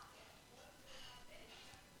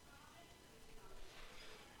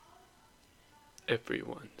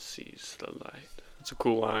 Everyone sees the light. That's a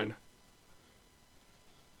cool line.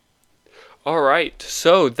 Alright,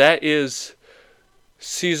 so that is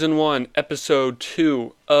Season 1, Episode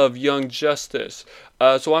 2 of Young Justice.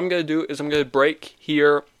 So what I'm going to do is I'm going to break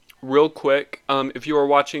here real quick. If you are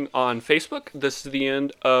watching on Facebook, this is the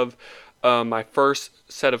end of my first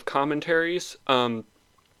set of commentaries.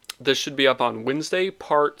 This should be up on Wednesday.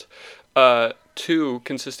 Part 2,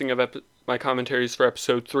 consisting of my commentaries for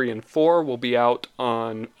episode 3 and 4, will be out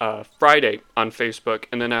on Friday on Facebook.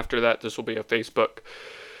 And then after that, this will be a Facebook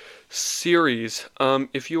series.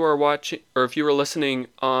 If you are watching, or if you are listening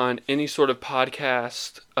on any sort of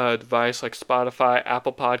podcast device like Spotify,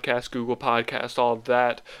 Apple Podcasts, Google Podcasts, all of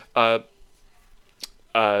that,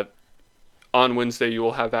 on Wednesday you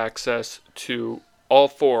will have access to all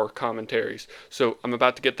 4 commentaries. So I'm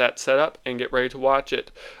about to get that set up and get ready to watch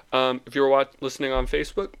it. If you're listening on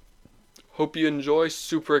Facebook, hope you enjoy.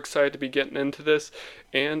 Super excited to be getting into this,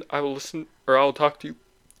 and I will talk to you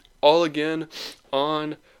all again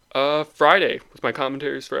on Friday with my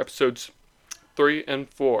commentaries for episodes 3 and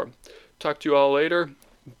 4. Talk to you all later.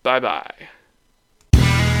 Bye bye.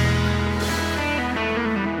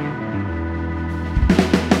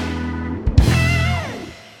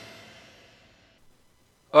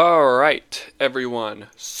 Alright, everyone.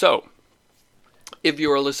 So, if you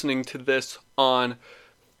are listening to this on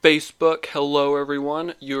Facebook, hello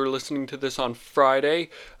everyone. You're listening to this on Friday.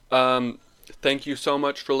 Thank you so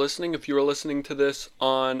much for listening. If you are listening to this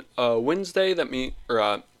on Wednesday,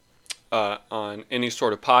 on any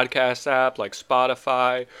sort of podcast app like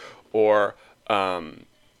Spotify or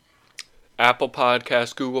Apple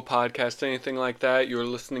Podcasts, Google Podcasts, anything like that. You're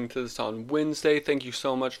listening to this on Wednesday. Thank you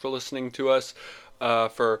so much for listening to us,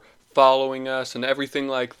 for following us, and everything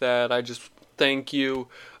like that. I just thank you.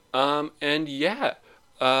 And yeah,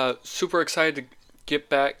 super excited to get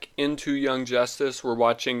back into Young Justice. We're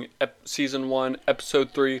watching Season 1,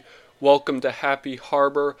 Episode 3, Welcome to Happy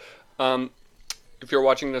Harbor. If you're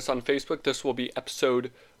watching this on Facebook, this will be Episode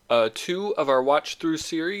 2 of our watch through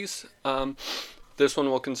series. This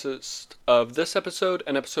one will consist of this episode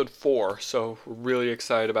and episode 4, so we're really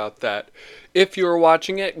excited about that. If you're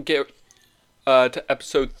watching it, get to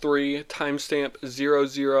episode 3, timestamp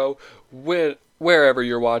 00, wherever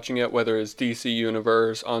you're watching it, whether it's DC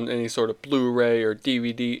Universe, on any sort of Blu-ray or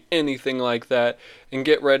DVD, anything like that, and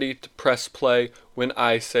get ready to press play when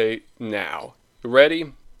I say now.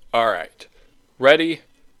 Ready? Alright. Ready,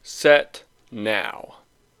 set, now.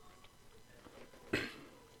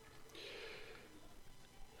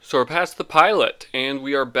 So we're past the pilot, and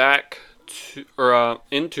we are back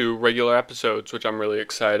into regular episodes, which I'm really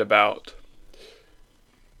excited about.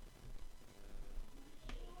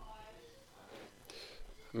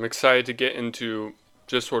 I'm excited to get into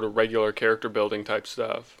just sort of regular character building type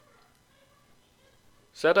stuff.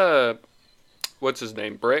 Is that what's his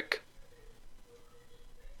name, Brick?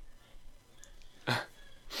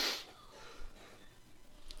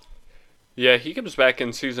 Yeah, he comes back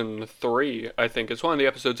in season 3, I think. It's one of the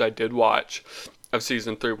episodes I did watch of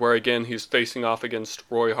season 3, where again he's facing off against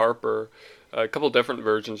Roy Harper. A couple different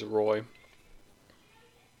versions of Roy.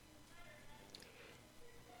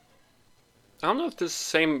 I don't know if this is the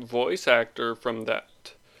same voice actor from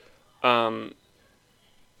that.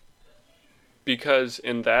 Because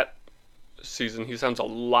in that season he sounds a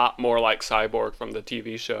lot more like Cyborg from the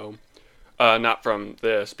TV show. Not from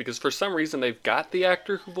this, because for some reason they've got the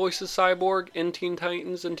actor who voices Cyborg in Teen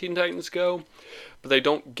Titans and Teen Titans Go, but they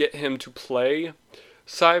don't get him to play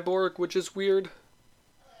Cyborg, which is weird.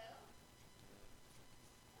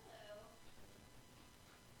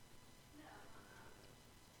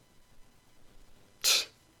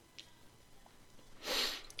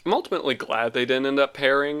 I'm ultimately glad they didn't end up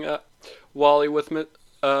pairing Wally with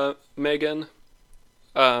Megan.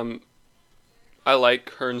 I like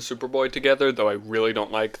her and Superboy together, though I really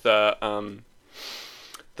don't like the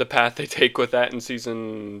path they take with that in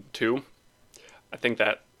season 2. I think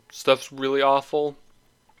that stuff's really awful.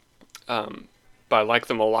 But I like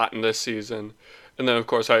them a lot in this season. And then, of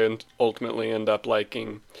course, I ultimately end up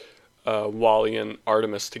liking Wally and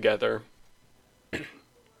Artemis together.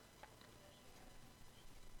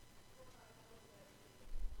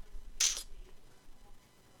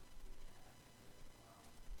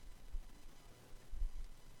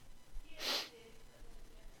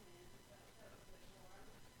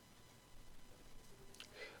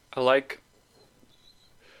 I like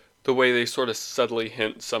the way they sort of subtly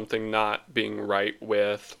hint something not being right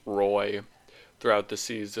with Roy throughout the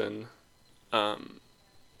season. I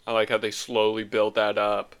like how they slowly build that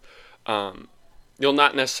up. You'll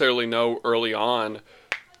not necessarily know early on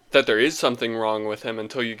that there is something wrong with him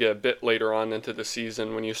until you get a bit later on into the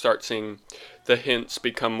season, when you start seeing the hints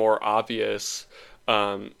become more obvious.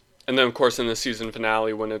 And then, of course, in the season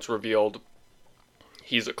finale, when it's revealed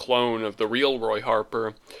he's a clone of the real Roy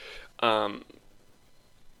Harper. But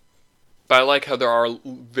I like how there are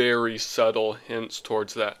very subtle hints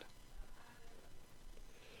towards that.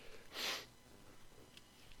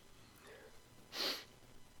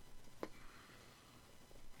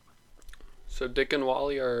 So Dick and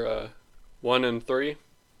Wally are 1 and 3.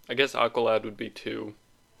 I guess Aqualad would be 2.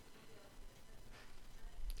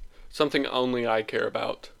 Something only I care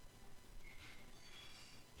about.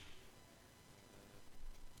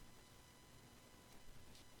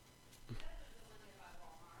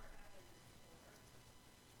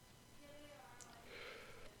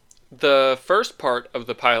 The first part of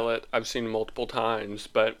the pilot I've seen multiple times,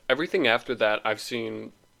 but everything after that I've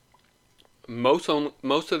seen most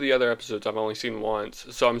of the other episodes I've only seen once.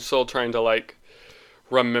 So I'm still trying to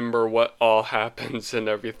remember what all happens and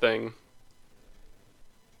everything.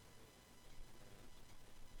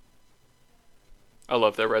 I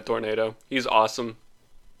love that Red Tornado. He's awesome.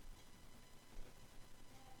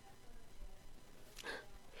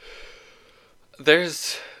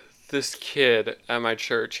 There's this kid at my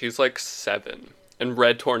church. He's like 7, And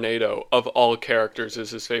Red Tornado, of all characters,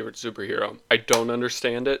 is his favorite superhero. I don't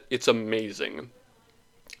understand it. It's amazing.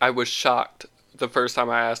 I was shocked the first time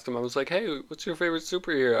I asked him. I was like, hey, what's your favorite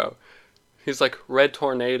superhero? He's like, Red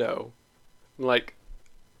Tornado. I'm like,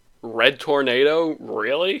 Red Tornado?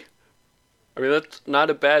 Really? I mean, that's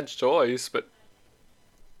not a bad choice, but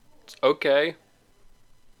it's okay.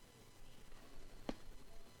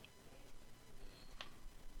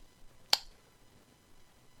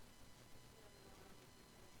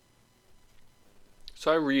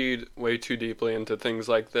 So I read way too deeply into things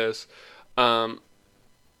like this. Um,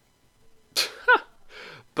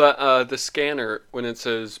 but the scanner, when it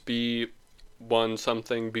says B1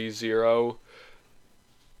 something, B0,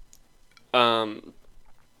 um,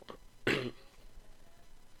 I'm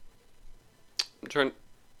trying.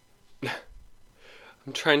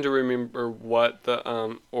 I'm trying to remember what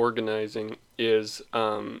the organizing is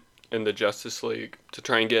in the Justice League to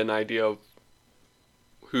try and get an idea of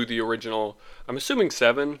who the original. I'm assuming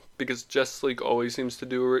seven because Justice League always seems to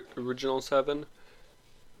do original seven.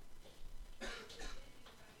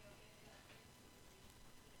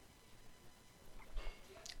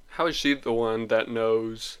 How is she the one that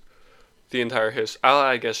knows the entire history?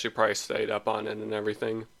 I guess she probably stayed up on it and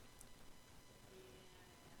everything.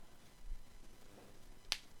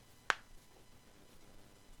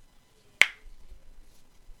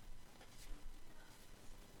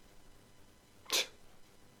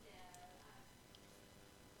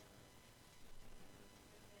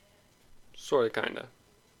 Sorta, kinda.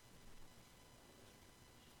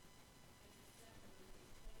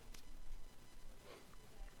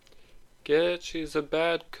 Get it? She's a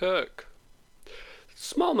bad cook.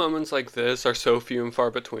 Small moments like this are so few and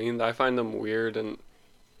far between that I find them weird and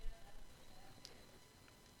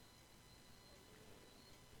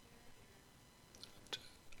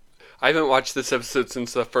I haven't watched this episode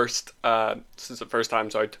since the first time,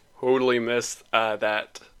 so I totally missed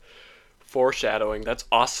that foreshadowing. That's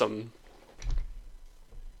awesome.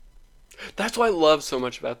 That's what I love so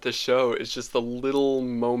much about this show. It's just the little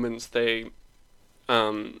moments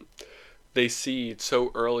um they see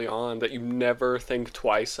so early on that you never think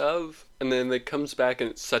twice of, and then it comes back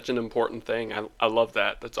and it's such an important thing. I love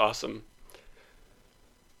that. That's awesome.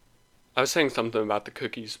 I was saying something about the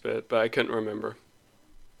cookies bit, but I couldn't remember.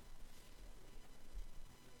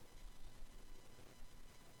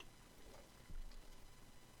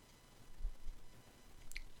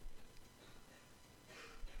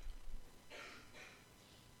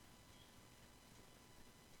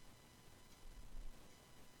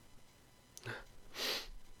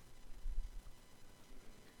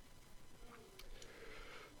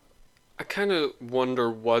 I kind of wonder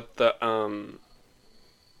what the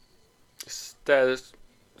status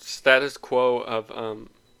status quo of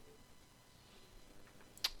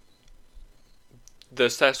the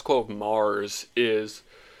status quo of Mars is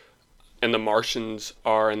and the Martians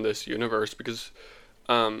are in this universe because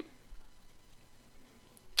um,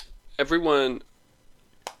 everyone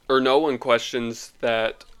or no one questions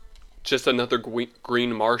that just another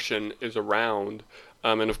green Martian is around.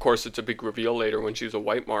 And of course, it's a big reveal later when she's a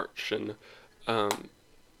white Martian. Um,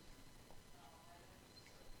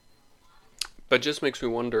 but it just makes me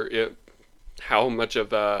wonder how much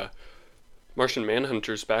of Martian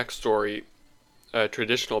Manhunter's backstory,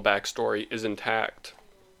 traditional backstory, is intact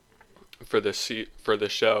for this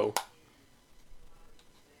show.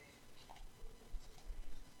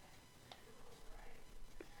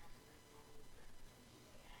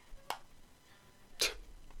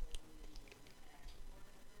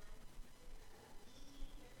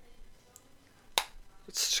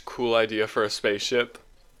 It's such a cool idea for a spaceship.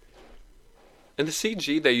 And the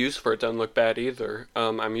CG they use for it doesn't look bad either.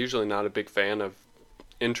 I'm usually not a big fan of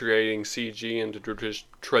integrating CG into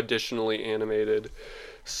traditionally animated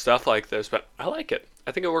stuff like this, but I like it.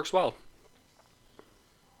 I think it works well.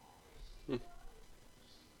 Hmm.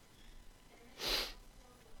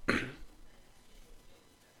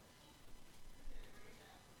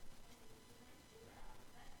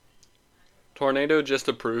 Tornado just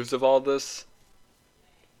approves of all this.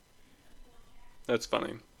 That's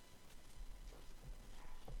funny.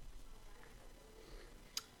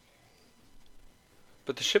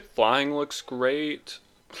 But the ship flying looks great.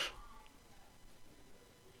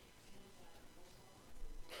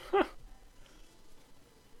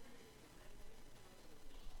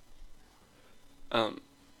 um,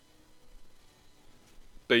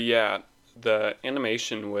 but yeah, the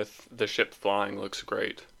animation with the ship flying looks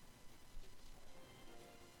great.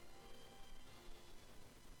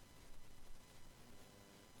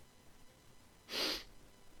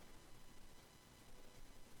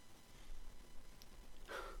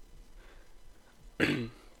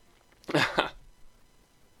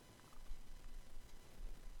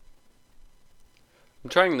 I'm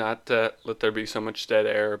trying not to let there be so much dead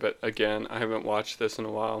air, but again, I haven't watched this in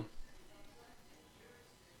a while.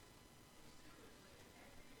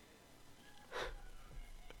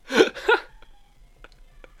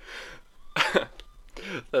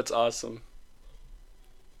 That's awesome.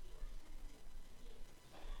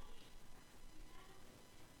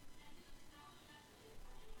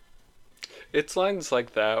 It's lines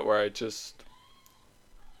like that where I just.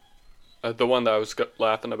 The one that I was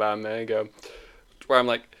laughing about a minute ago, where I'm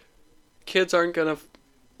like, kids aren't gonna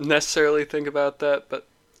necessarily think about that, but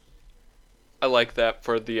I like that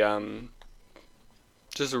for the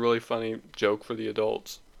just a really funny joke for the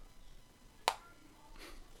adults.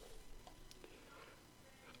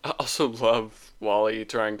 I also love Wally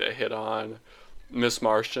trying to hit on Miss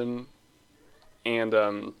Martian and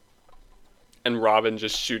Robin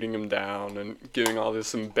just shooting him down and giving all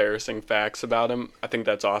this embarrassing facts about him. I think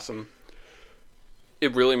that's awesome.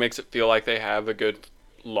 It really makes it feel like they have a good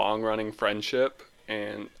long running friendship,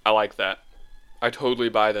 and I like that. I totally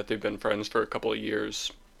buy that they've been friends for a couple of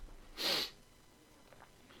years,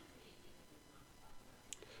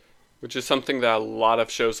 which is something that a lot of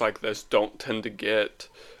shows like this don't tend to get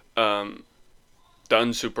um,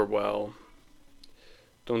 done super well.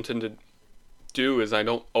 Don't tend to do is I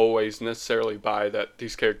don't always necessarily buy that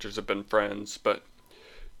these characters have been friends, but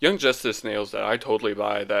Young Justice nails that. I totally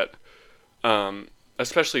buy that.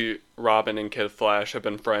 Especially Robin and Kid Flash have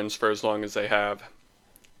been friends for as long as they have.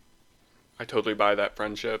 I totally buy that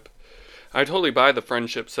friendship. I totally buy the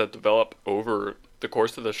friendships that develop over the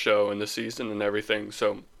course of the show and the season and everything.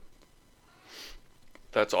 So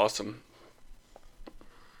that's awesome.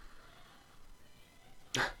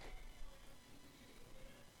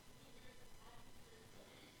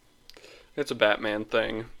 It's a Batman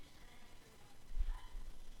thing.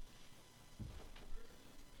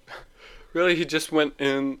 Really, he just went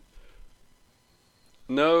in.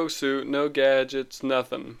 No suit, no gadgets,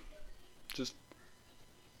 nothing. Just.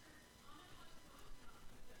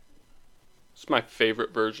 It's my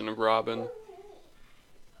favorite version of Robin.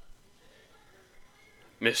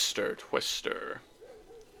 Mr. Twister.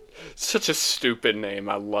 Such a stupid name.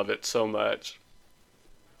 I love it so much.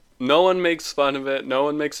 No one makes fun of it. No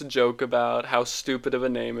one makes a joke about how stupid of a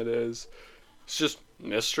name it is. It's just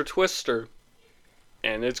Mr. Twister.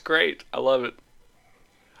 And it's great. I love it.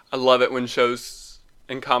 I love it when shows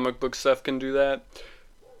and comic book stuff can do that.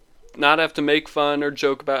 Not have to make fun or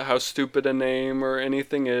joke about how stupid a name or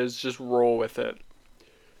anything is. Just roll with it.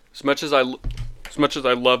 As much as I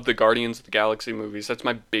love the Guardians of the Galaxy movies, that's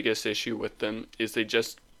my biggest issue with them. Is they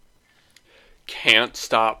just can't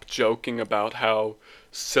stop joking about how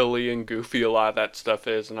silly and goofy a lot of that stuff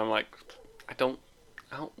is, and I'm like, I don't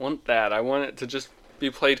want that. I want it to just be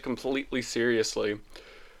played completely seriously.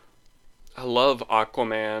 I love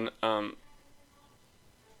Aquaman. I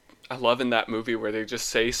love in that movie where they just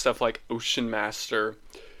say stuff like Ocean Master,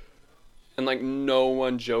 and like no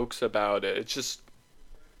one jokes about it. It's just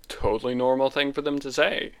totally normal thing for them to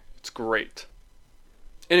say. It's great.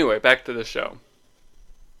 Anyway, back to the show.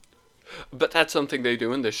 But that's something they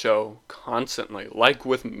do in the show constantly, like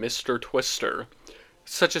with Mr. Twister.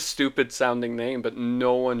 Such a stupid sounding name, but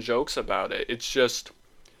no one jokes about it. It's just,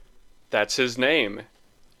 that's his name.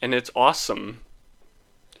 And it's awesome.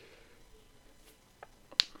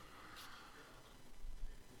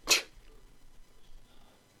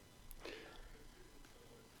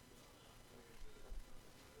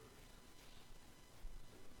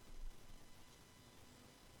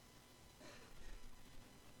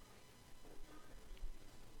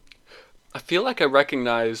 I feel like I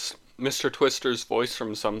recognize Mr. Twister's voice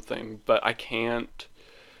from something, but I can't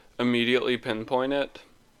immediately pinpoint it.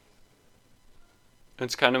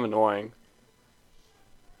 It's kind of annoying.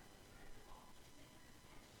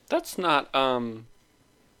 That's not, no,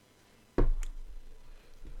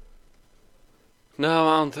 I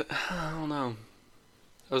don't know.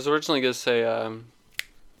 I was originally going to say,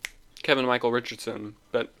 Kevin Michael Richardson,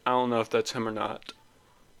 but I don't know if that's him or not.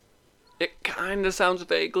 It kind of sounds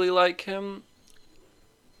vaguely like him.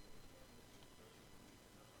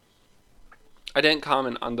 I didn't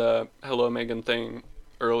comment on the Hello Megan thing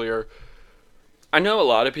earlier. I know a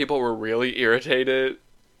lot of people were really irritated,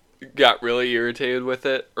 got really irritated with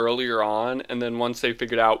it earlier on, and then once they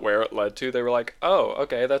figured out where it led to, they were like, oh,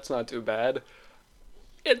 okay, that's not too bad.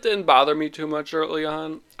 It didn't bother me too much early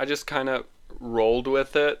on. I just kind of rolled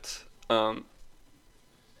with it.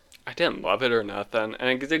 I didn't love it or nothing,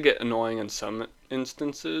 and it did get annoying in some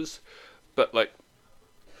instances, but like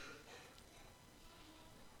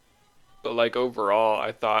overall,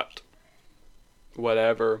 I thought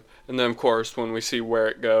whatever. And then, of course, when we see where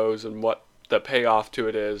it goes and what the payoff to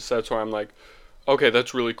it is, that's where I'm like, okay,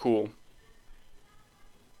 that's really cool.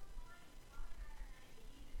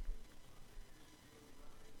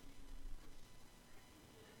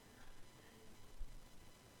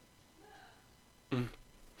 Mm.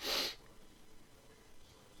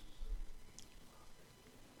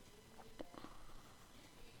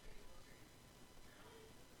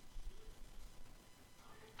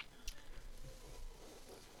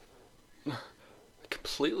 I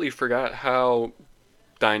completely forgot how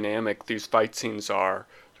dynamic these fight scenes are.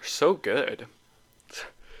 They're so good.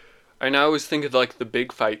 I now always think of like the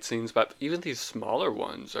big fight scenes, but even these smaller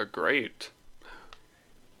ones are great.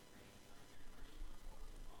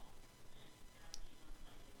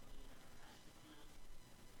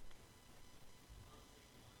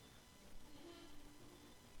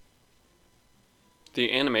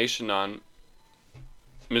 The animation on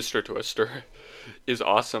Mr. Twister is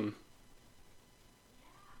awesome.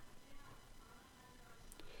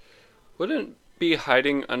 Wouldn't be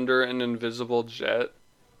hiding under an invisible jet,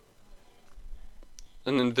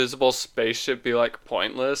 an invisible spaceship be like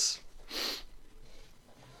pointless?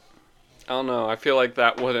 I don't know. I feel like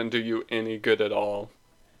that wouldn't do you any good at all.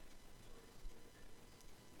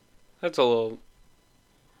 That's a little,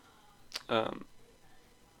 um,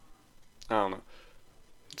 I don't know.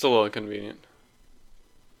 It's a little inconvenient.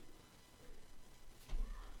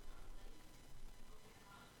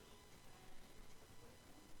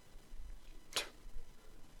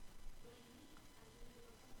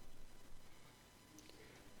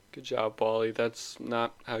 Good job, Wally. That's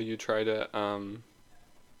not how you try to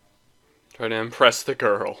impress the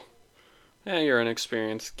girl. You're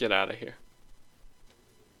inexperienced. Get out of here.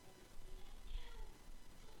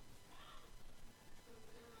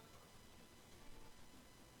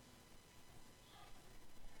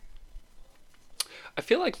 I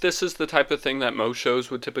feel like this is the type of thing that most shows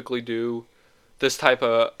would typically do. This type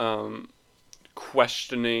of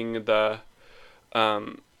questioning the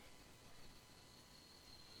um,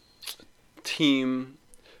 team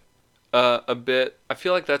a bit. I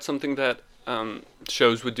feel like that's something that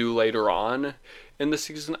shows would do later on in the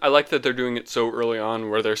season. I like that they're doing it so early on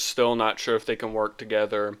where they're still not sure if they can work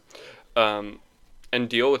together um, and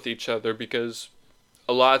deal with each other, because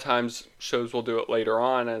a lot of times shows will do it later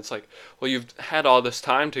on and it's like, well, you've had all this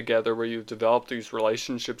time together where you've developed these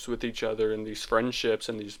relationships with each other and these friendships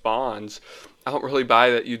and these bonds. I don't really buy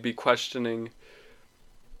that you'd be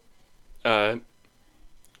uh,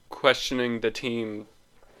 questioning the team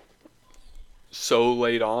so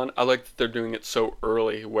late on. I like that they're doing it so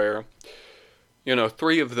early where,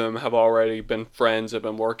 three of them have already been friends, have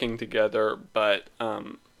been working together, but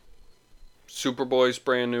Superboy's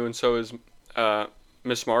brand new and so is uh,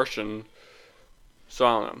 Miss Martian. So I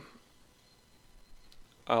don't know.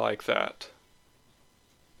 I like that.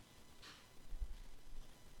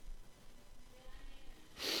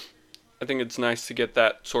 I think it's nice to get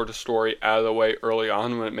that sort of story out of the way early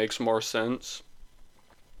on when it makes more sense.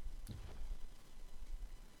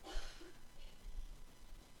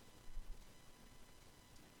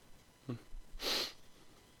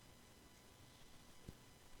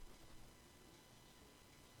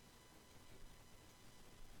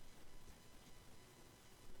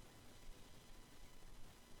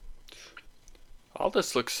 All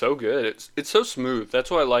this looks so good. It's so smooth.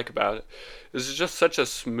 That's what I like about it. This is just such a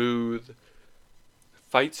smooth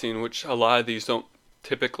fight scene, which a lot of these don't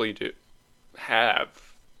typically do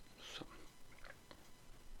have.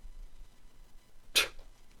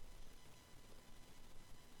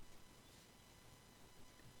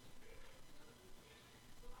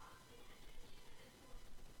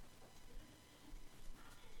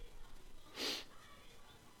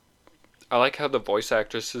 I like how the voice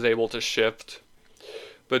actress is able to shift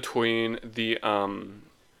between the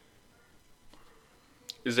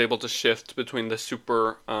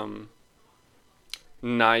super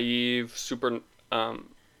naive, um,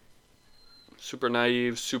 super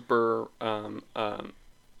naive, super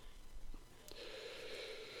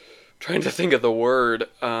trying to think of the word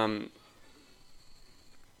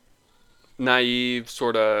naive,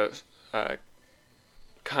 sort of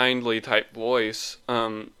kindly type voice,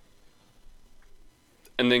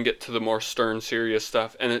 and then get to the more stern, serious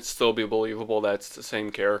stuff, and it still be believable that it's the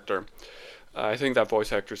same character. I think that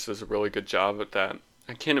voice actress does a really good job at that.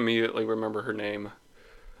 I can't immediately remember her name,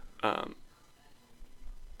 um,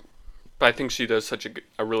 but I think she does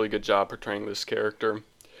a really good job portraying this character.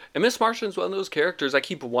 And Miss Martian's one of those characters I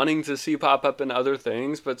keep wanting to see pop up in other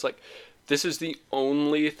things, but it's like this is the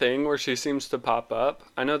only thing where she seems to pop up.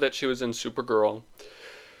 I know that she was in Supergirl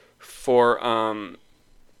for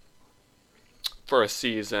for a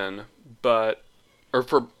season, but or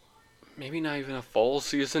for maybe not even a full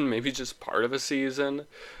season, maybe just part of a season.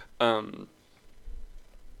 Um,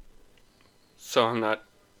 so I'm not.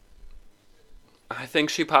 I think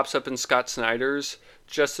she pops up in Scott Snyder's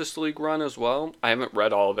Justice League run as well. I haven't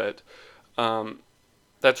read all of it. Um,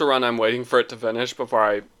 that's a run I'm waiting for it to finish before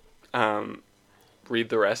I read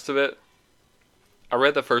the rest of it. I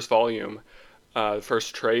read the first volume, the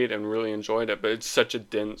first trade, and really enjoyed it, but it's such a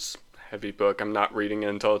dense, heavy book. I'm not reading it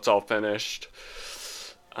until it's all finished.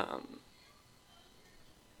 Um,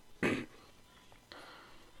 but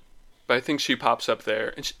I think she pops up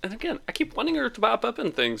there. And again, I keep wanting her to pop up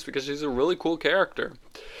in things because she's a really cool character.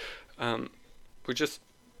 We just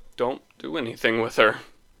don't do anything with her,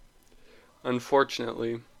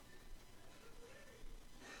 unfortunately.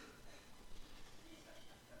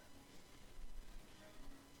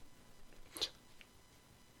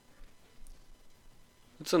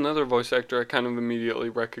 It's another voice actor I kind of immediately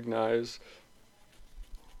recognize.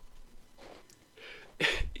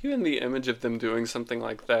 Even the image of them doing something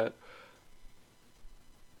like that.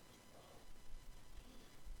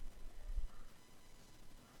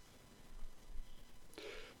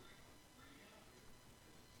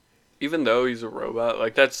 Even though he's a robot,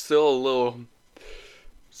 like that's still a little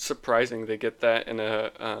surprising they get that in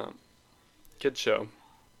a kid show.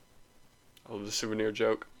 I love the souvenir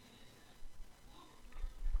joke.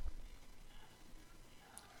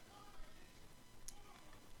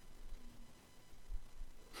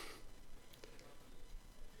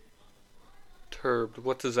 Turbed,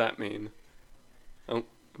 what does that mean? I don't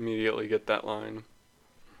immediately get that line.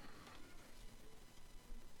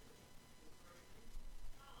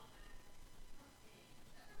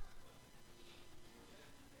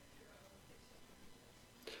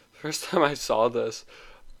 First time I saw this,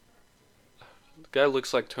 the guy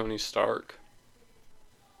looks like Tony Stark.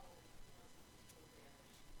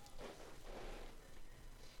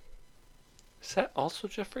 Is that also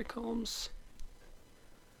Jeffrey Combs?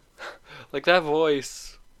 Like that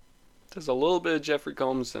voice, there's a little bit of Jeffrey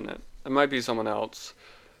Combs in it. It might be someone else.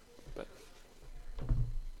 But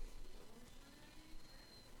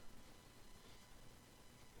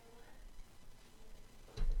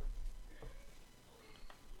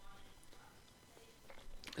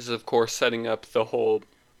this is, of course, setting up the whole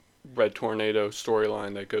Red Tornado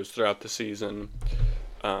storyline that goes throughout the season.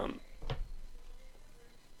 Um,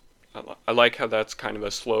 I like how that's kind of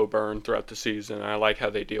a slow burn throughout the season. I like how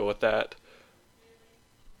they deal with that.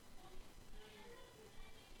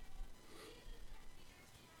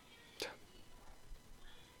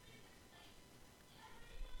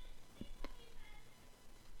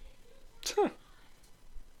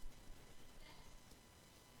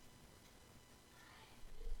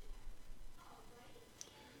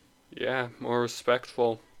 Yeah, more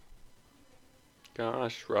respectful.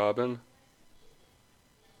 Gosh, Robin.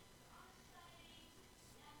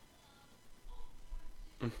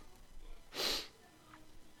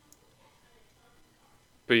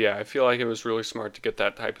 But yeah, I feel like it was really smart to get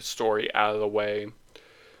that type of story out of the way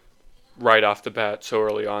right off the bat so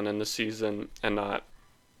early on in the season and not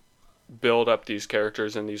build up these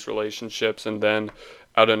characters and these relationships and then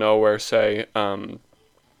out of nowhere say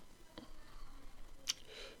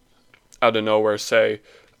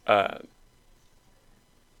uh,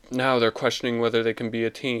 now they're questioning whether they can be a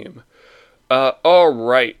team.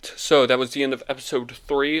 Alright, so that was the end of episode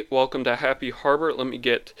 3. Welcome to Happy Harbor. Let me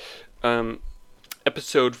get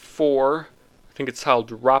episode 4, I think it's titled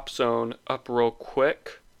Drop Zone, up real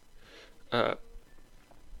quick.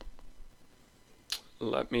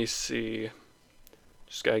 Let me see.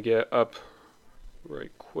 Just gotta get up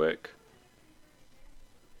right quick.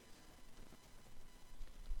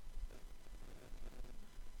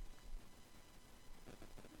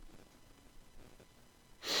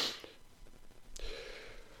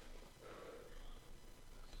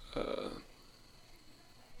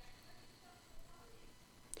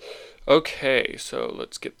 Okay, so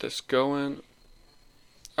let's get this going.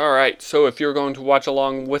 Alright, so if you're going to watch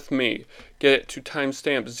along with me, get it to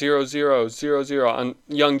timestamp 0000 on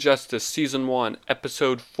Young Justice Season 1,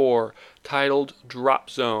 Episode 4, titled Drop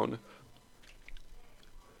Zone.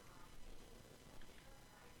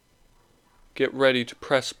 Get ready to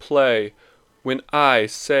press play when I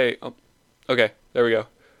say... Oh, okay, there we go.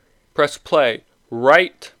 Press play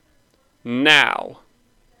right now.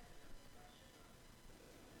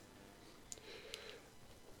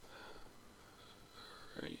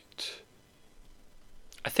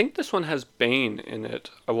 I think this one has Bane in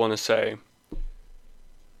it, I want to say.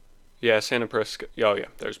 Yeah, Santa Prisca. Oh, yeah,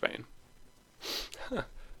 there's Bane. Huh.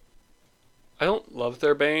 I don't love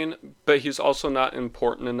their Bane, but he's also not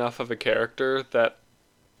important enough of a character that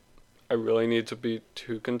I really need to be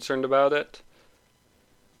too concerned about it.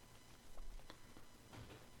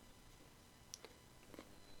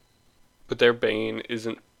 But their Bane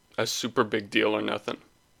isn't a super big deal or nothing.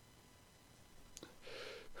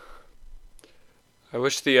 I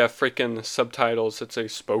wish the freaking subtitles that say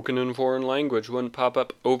spoken in foreign language wouldn't pop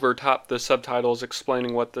up over top the subtitles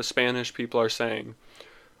explaining what the Spanish people are saying.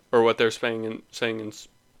 Or what they're saying in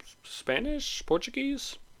Spanish?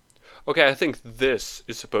 Portuguese? Okay, I think this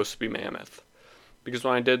is supposed to be Mammoth. Because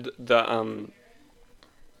when I did the,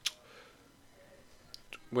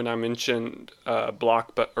 when I mentioned or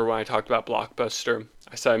when I talked about Blockbuster,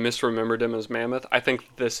 I said I misremembered him as Mammoth. I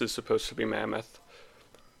think this is supposed to be Mammoth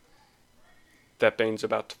that Bane's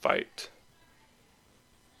about to fight.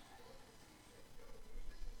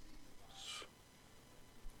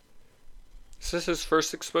 Is this his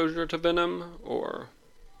first exposure to Venom? Or,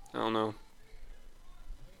 I don't know.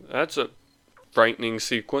 That's a frightening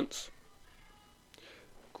sequence.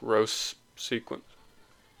 Gross sequence.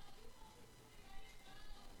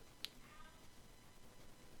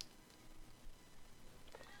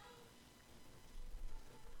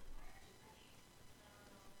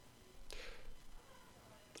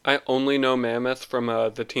 I only know Mammoth from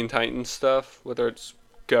the Teen Titans stuff, whether it's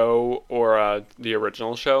Go or the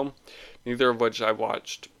original show. Neither of which I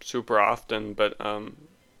watched super often, but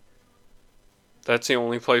that's the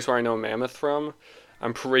only place where I know Mammoth from.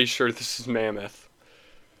 I'm pretty sure this is Mammoth.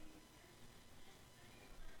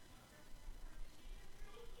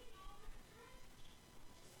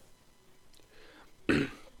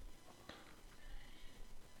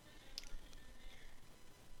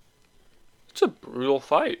 It's a brutal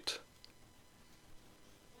fight.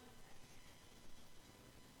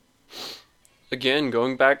 Again,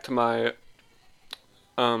 going back to my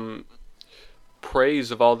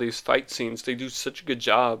praise of all these fight scenes, they do such a good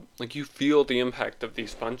job. Like, you feel the impact of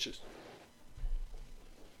these punches.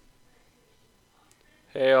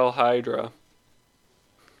 Hail Hydra.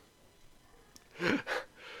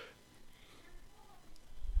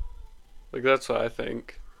 Like, that's what I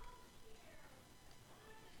think.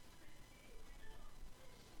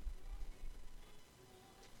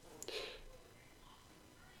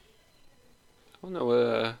 I don't know what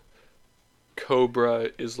a Cobra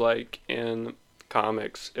is like in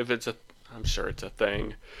comics. I'm sure it's a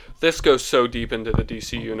thing. This goes so deep into the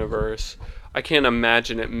DC universe. I can't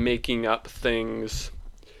imagine it making up things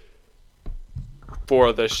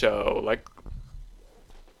for the show. Like,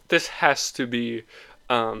 this has to be,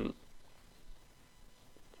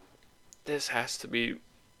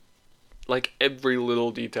 like, every little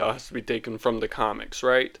detail has to be taken from the comics,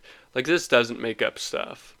 right? Like, this doesn't make up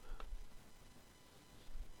stuff.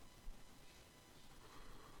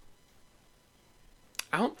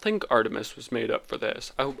 I don't think Artemis was made up for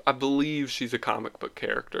this. I believe she's a comic book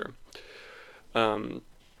character. I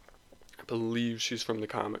believe she's from the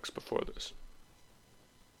comics before this.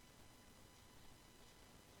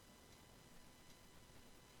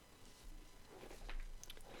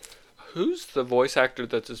 Who's the voice actor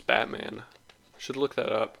that's his Batman? Should look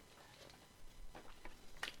that up.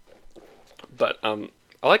 But I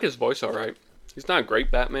like his voice alright. He's not a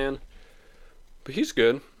great Batman, but he's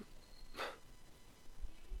good.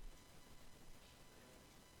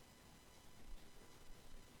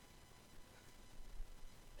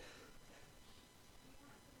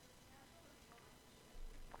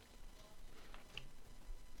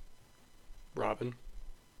 Robin.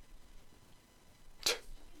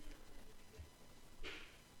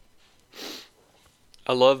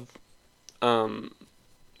 I love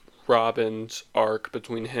Robin's arc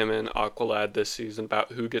between him and Aqualad this season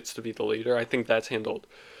about who gets to be the leader. I think that's handled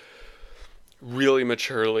really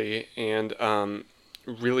maturely and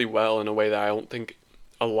really well in a way that I don't think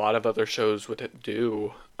a lot of other shows would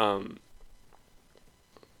do.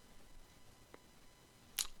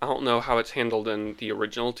 I don't know how it's handled in the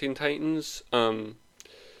original Teen Titans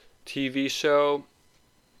TV show,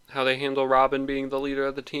 how they handle Robin being the leader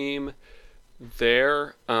of the team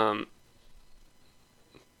there. But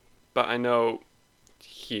I know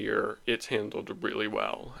here it's handled really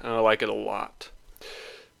well, and I like it a lot.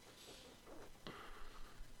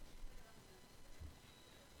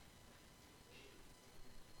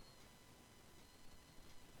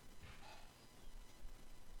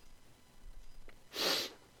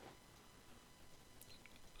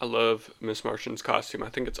 I love Miss Martian's costume. I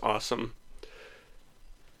think it's awesome.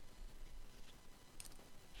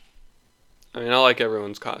 I mean, I like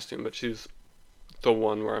everyone's costume, but she's the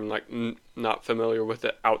one where I'm like not familiar with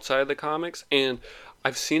it outside of the comics, and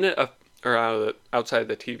I've seen it outside of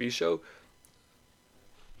the TV show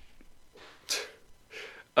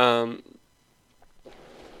Um,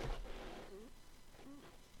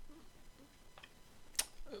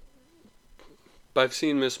 but I've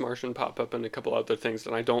seen Miss Martian pop up in a couple other things,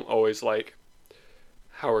 and I don't always like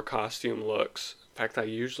how her costume looks. In fact, I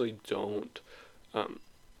usually don't. Um,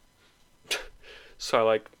 so I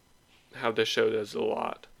like how this show does a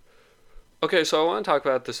lot. Okay, so I want to talk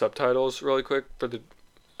about the subtitles really quick for the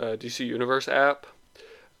DC Universe app.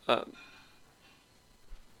 Um,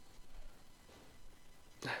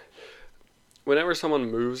 Whenever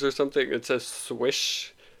someone moves or something, it says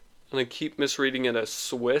swish, and I keep misreading it as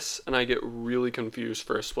Swiss, and I get really confused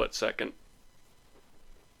for a split second.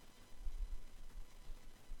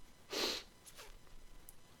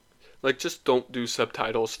 Like, just don't do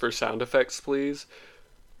subtitles for sound effects, please.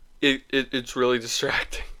 It's really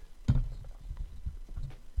distracting.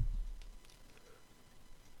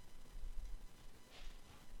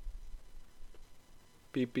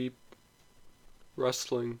 Beep beep.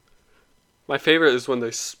 Rustling. My favorite is when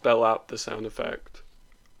they spell out the sound effect.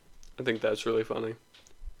 I think that's really funny.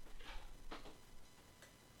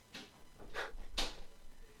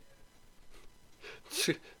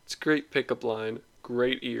 It's a great pickup line.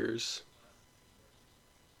 Great ears.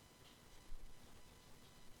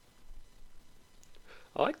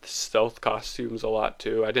 I like the stealth costumes a lot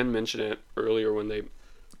too. I didn't mention it earlier when they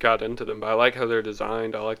got into them, but I like how they're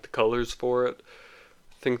designed. I like the colors for it.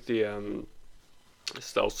 I think the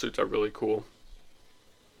stealth suits are really cool.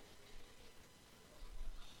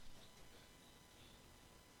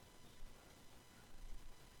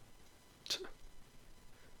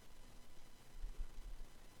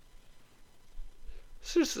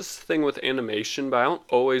 It's just this thing with animation, but I don't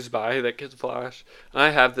always buy that Kid Flash. And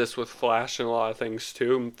I have this with Flash and a lot of things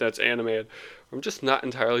too that's animated. I'm just not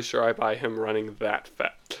entirely sure I buy him running that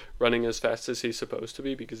fast, running as fast as he's supposed to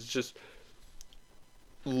be, because it just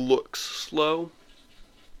looks slow.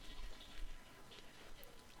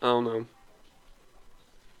 I don't know.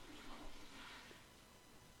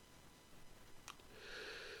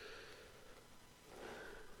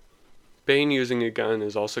 Bane using a gun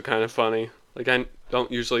is also kind of funny. Like, I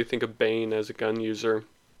don't usually think of Bane as a gun user,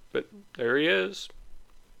 but there he is.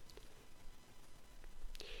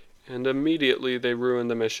 And immediately they ruin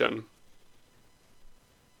the mission.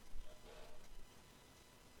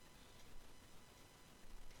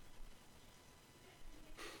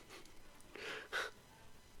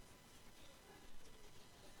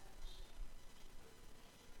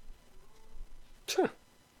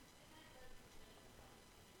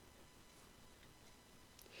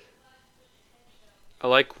 I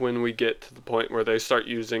like when we get to the point where they start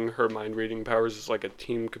using her mind reading powers as like a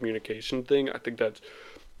team communication thing. I think that's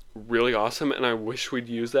really awesome, and I wish we'd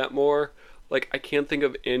use that more. Like, I can't think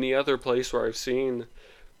of any other place where I've seen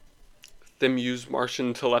them use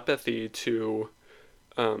Martian telepathy to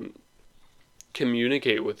um,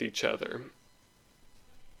 communicate with each other.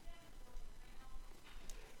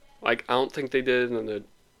 Like, I don't think they did in the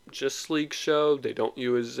Just League show. They don't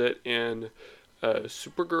use it in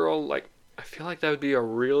Supergirl. Like, I feel like that would be a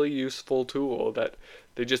really useful tool that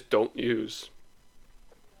they just don't use.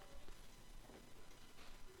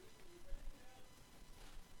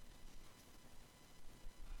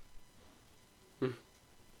 Hmm.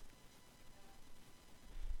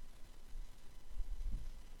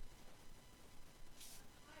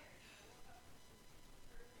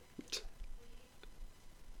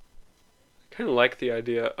 I kind of like the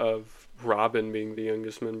idea of Robin being the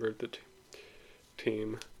youngest member of the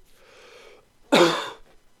team.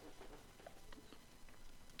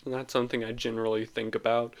 And that's something I generally think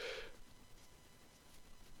about.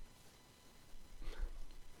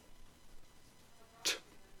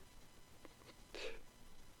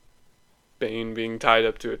 Bane being tied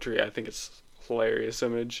up to a tree, I think it's a hilarious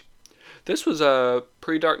image. This was a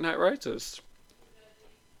pre-Dark Knight Rises,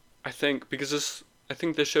 I think, because I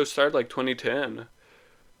think this show started like 2010.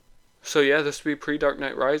 So yeah, this would be pre-Dark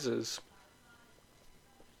Knight Rises.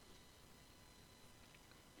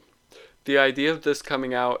 The idea of this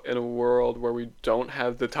coming out in a world where we don't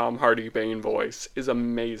have the Tom Hardy Bane voice is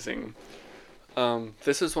amazing.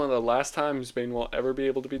 This is one of the last times Bane will ever be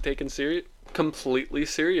able to be taken completely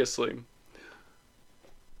seriously.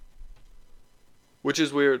 Which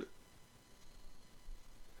is weird.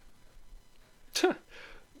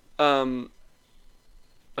 um,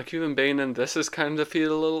 like, even Bane in this is kind of defeated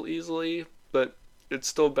a little easily, but it's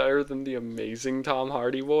still better than the amazing Tom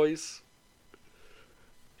Hardy voice.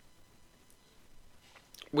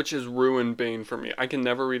 Which has ruined Bane for me. I can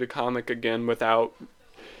never read a comic again without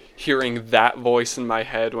hearing that voice in my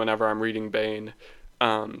head whenever I'm reading Bane.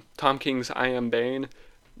 Tom King's I Am Bane,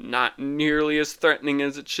 not nearly as threatening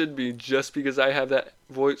as it should be just because I have that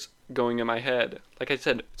voice going in my head. Like I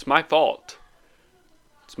said, it's my fault.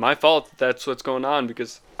 It's my fault that that's what's going on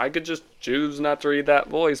because I could just choose not to read that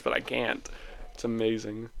voice, but I can't. It's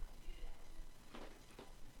amazing.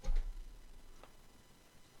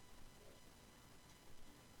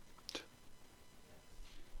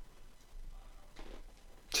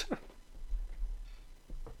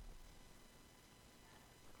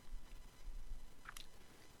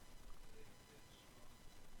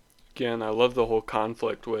 Again, I love the whole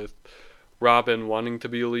conflict with Robin wanting to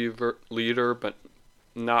be a leader, but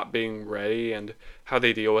not being ready, and how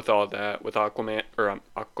they deal with all that with Aquaman or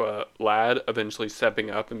Aqualad eventually stepping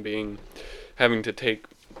up and having to take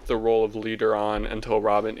the role of leader on until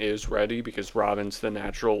Robin is ready because Robin's the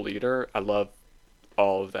natural leader. I love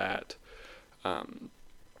all of that. Um,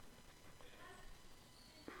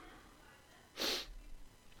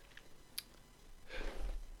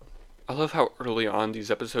 I love how early on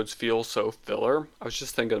these episodes feel so filler. I was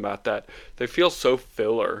just thinking about that. They feel so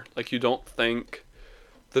filler. Like you don't think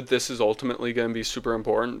that this is ultimately going to be super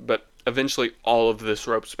important, but eventually all of this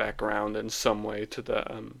ropes back around in some way to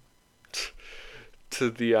the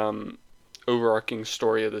overarching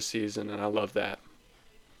story of the season, and I love that.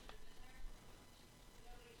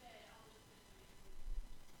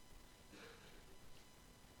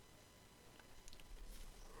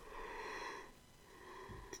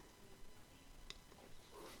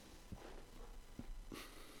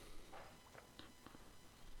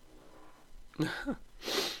 I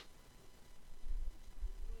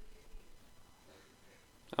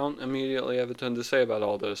don't immediately have a ton to say about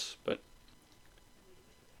all this, but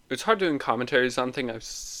it's hard doing commentaries on something I've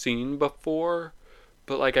seen before,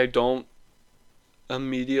 but like I don't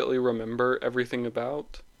immediately remember everything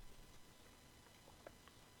about.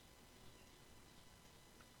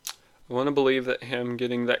 I want to believe that him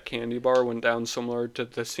getting that candy bar went down similar to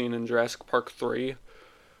the scene in Jurassic Park 3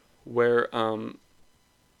 where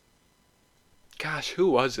gosh, who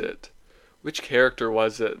was it? Which character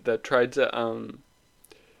was it that tried to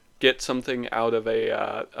get something out of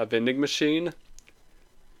a vending machine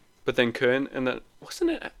but then couldn't, and then wasn't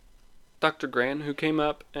it Dr. Grant who came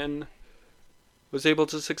up and was able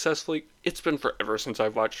to successfully. It's been forever since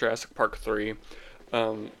I've watched Jurassic Park 3.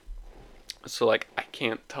 Um, so, like, I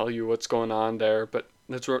can't tell you what's going on there, but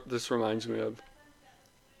this reminds me of.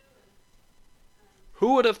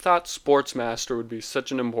 Who would have thought Sportsmaster would be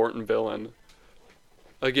such an important villain?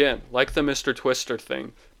 Again, like the Mr. Twister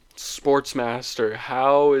thing. Sportsmaster,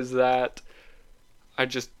 how is that? I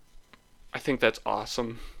just. I think that's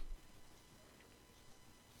awesome.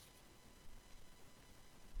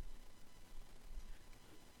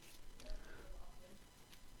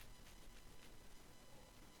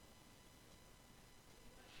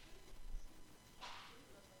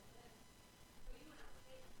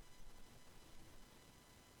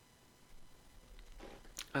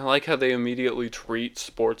 I like how they immediately treat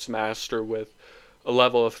Sportsmaster with a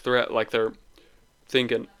level of threat like they're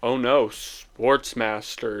thinking, oh no,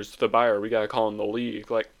 Sportsmaster's the buyer, we gotta call in the league.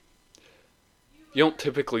 Like, you don't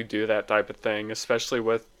typically do that type of thing, especially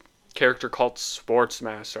with a character called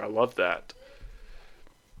Sportsmaster. I love that.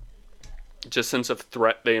 Just sense of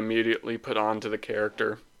threat they immediately put onto the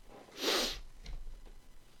character. It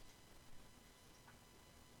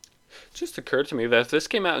just occurred to me that if this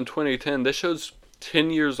came out in 2010, this show's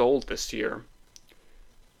 10 years old this year.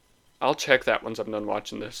 I'll check that once I'm done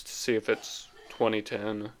watching this to see if it's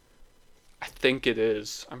 2010. I think it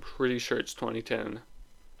is. I'm pretty sure it's 2010.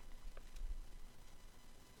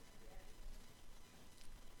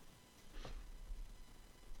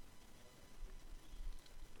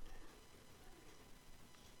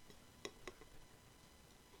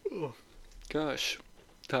 Oh, gosh,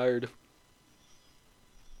 tired.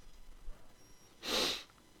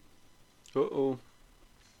 Uh-oh.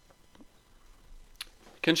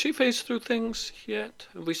 Can she phase through things yet?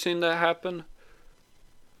 Have we seen that happen?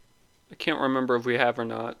 I can't remember if we have or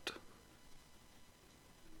not.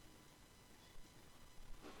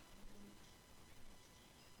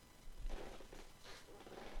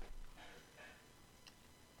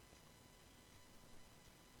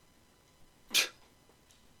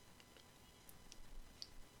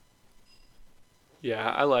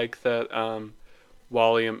 Yeah, I like that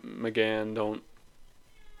Wally and McGann don't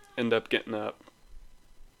end up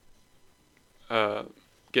uh,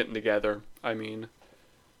 getting together. I mean,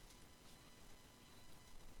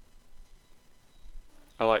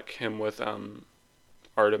 I like him with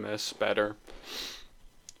Artemis better.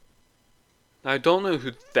 I don't know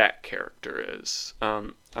who that character is.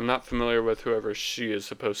 I'm not familiar with whoever she is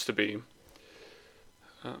supposed to be.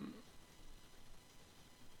 Um,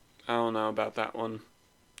 I don't know about that one.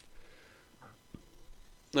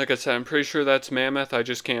 Like I said, I'm pretty sure that's Mammoth. I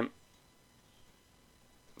just can't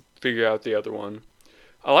figure out the other one.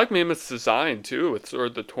 I like Mammoth's design too, with sort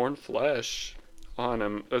of the torn flesh on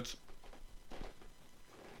him. That's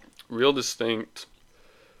real distinct.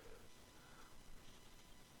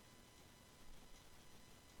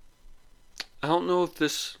 I don't know if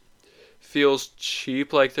this feels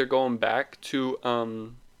cheap, like they're going back to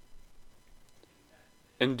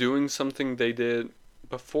and doing something they did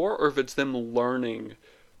before, or if it's them learning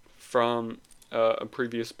from a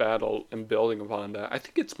previous battle and building upon that. I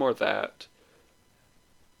think it's more that.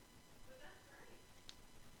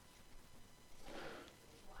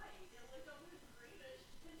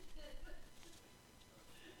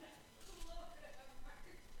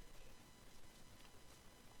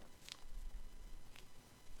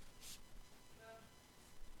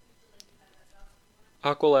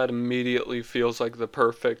 Aqualad immediately feels like the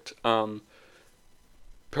perfect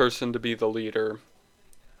person to be the leader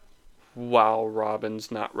while Robin's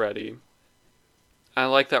not ready. I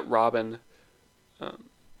like that Robin. Um,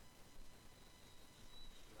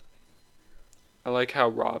 I like how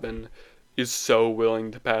Robin is so willing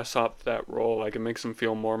to pass up that role. Like, it makes him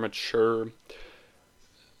feel more mature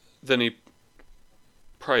than he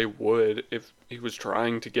probably would if he was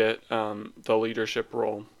trying to get the leadership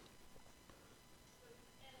role.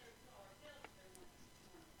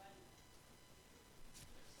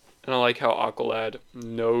 And I like how Aqualad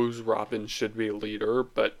knows Robin should be a leader,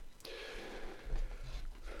 but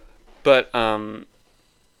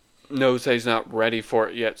knows that he's not ready for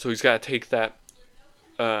it yet. So he's got to take that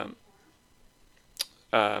um,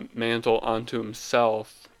 mantle onto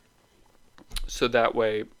himself, so that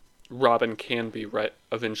way Robin can be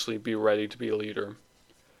eventually be ready to be a leader.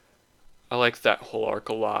 I like that whole arc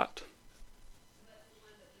a lot.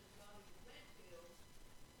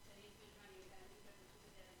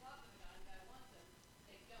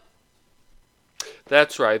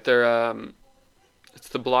 That's right. It's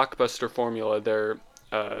the blockbuster formula they're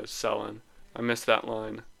selling. I missed that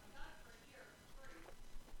line.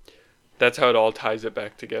 That's how it all ties it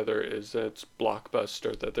back together. Is that it's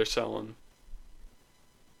blockbuster that they're selling.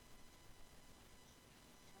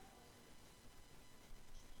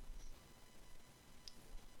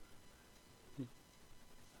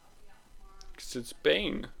 Cause it's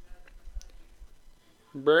Bane.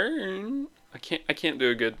 Bane. I can't do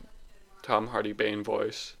a good Tom Hardy Bane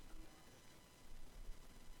voice.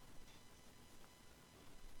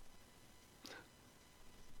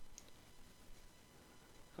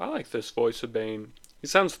 I like this voice of Bane. He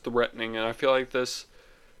sounds threatening, and I feel like this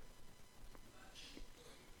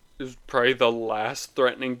is probably the last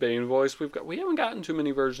threatening Bane voice we've got. We haven't gotten too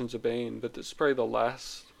many versions of Bane, but this is probably the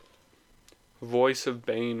last voice of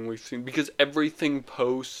Bane we've seen, because everything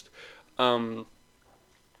um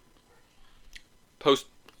post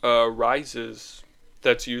Rises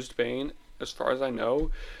that's used Bane, as far as I know,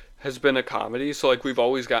 has been a comedy. So like we've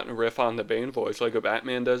always gotten a riff on the Bane voice. Like a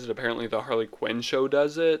Batman does it. Apparently the Harley Quinn show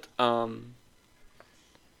does it.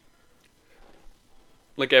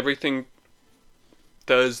 Like everything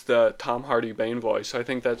does the Tom Hardy Bane voice. So I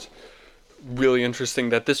think that's really interesting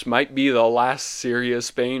that this might be the last serious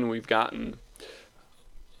Bane we've gotten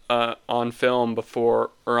on film before,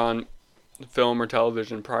 or on film or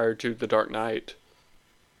television prior to The Dark Knight.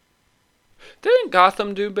 Didn't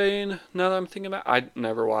Gotham do Bane? Now that I'm thinking about it, I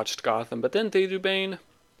never watched Gotham, but didn't they do Bane?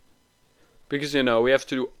 Because, we have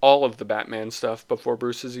to do all of the Batman stuff before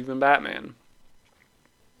Bruce is even Batman.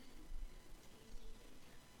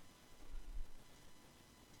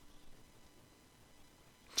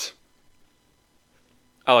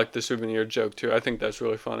 I like the souvenir joke too. I think that's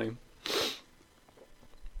really funny.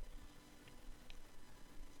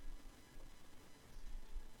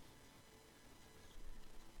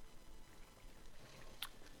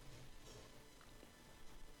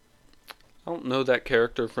 I don't know that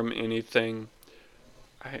character from anything.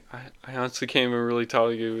 I honestly can't even really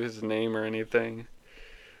tell you his name or anything.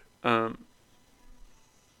 Um,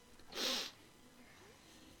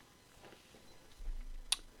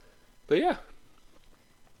 but yeah.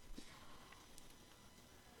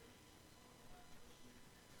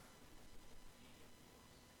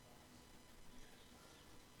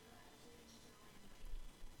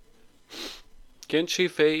 Can she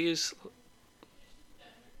phase?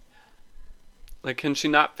 Like, can she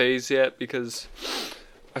not phase yet? Because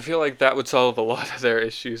I feel like that would solve a lot of their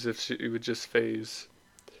issues if she would just phase.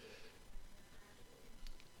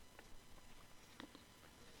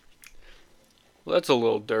 Well, that's a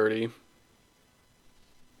little dirty.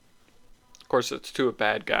 Of course, it's to a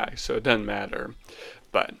bad guy, so it doesn't matter.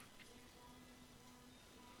 But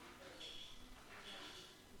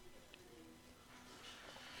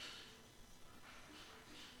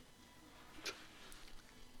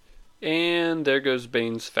And there goes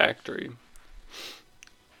Bane's factory.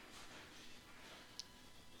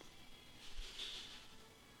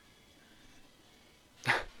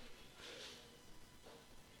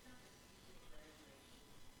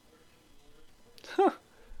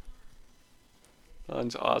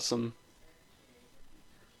 That's awesome.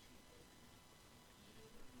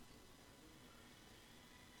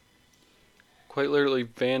 Quite literally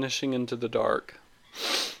vanishing into the dark.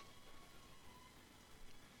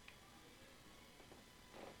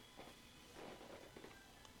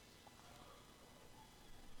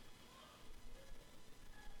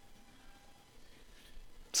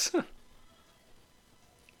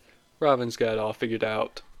 Robin's got it all figured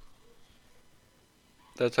out.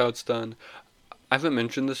 That's how it's done. I haven't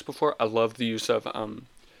mentioned this before. I love the use of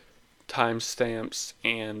timestamps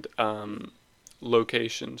and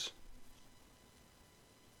locations.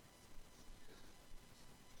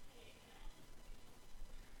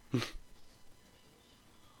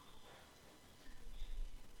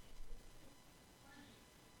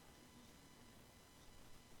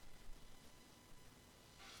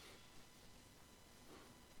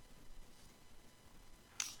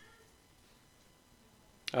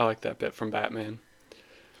 I like that bit from Batman.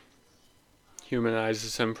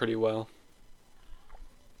 Humanizes him pretty well.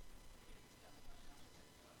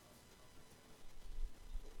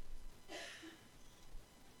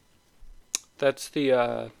 That's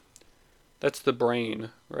the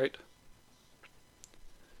brain, right?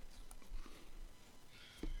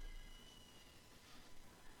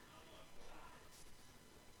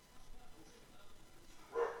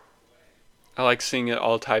 I like seeing it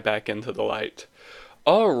all tie back into the light.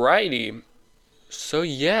 Alrighty. So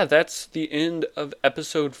yeah, that's the end of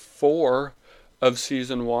episode 4 of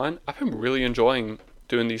season 1. I've been really enjoying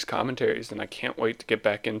doing these commentaries, and I can't wait to get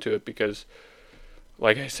back into it because,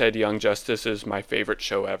 like I said, Young Justice is my favorite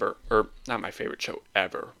show ever. Or not my favorite show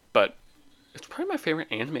ever, but it's probably my favorite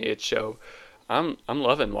animated show. I'm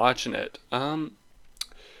loving watching it.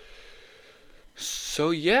 So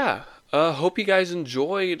yeah, hope you guys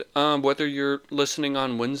enjoyed. Whether you're listening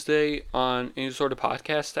on Wednesday on any sort of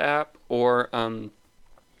podcast app or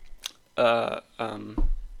uh, um,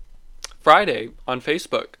 Friday on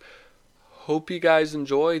Facebook. Hope you guys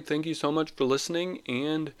enjoyed. Thank you so much for listening.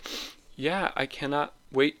 And yeah, I cannot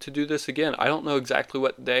wait to do this again. I don't know exactly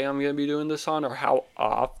what day I'm going to be doing this on or how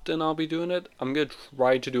often I'll be doing it. I'm going to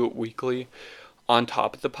try to do it weekly on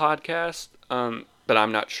top of the podcast, but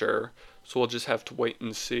I'm not sure. So we'll just have to wait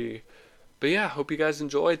and see. But yeah, hope you guys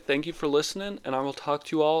enjoyed. Thank you for listening, and I will talk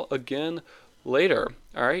to you all again later.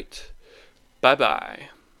 All right? Bye-bye.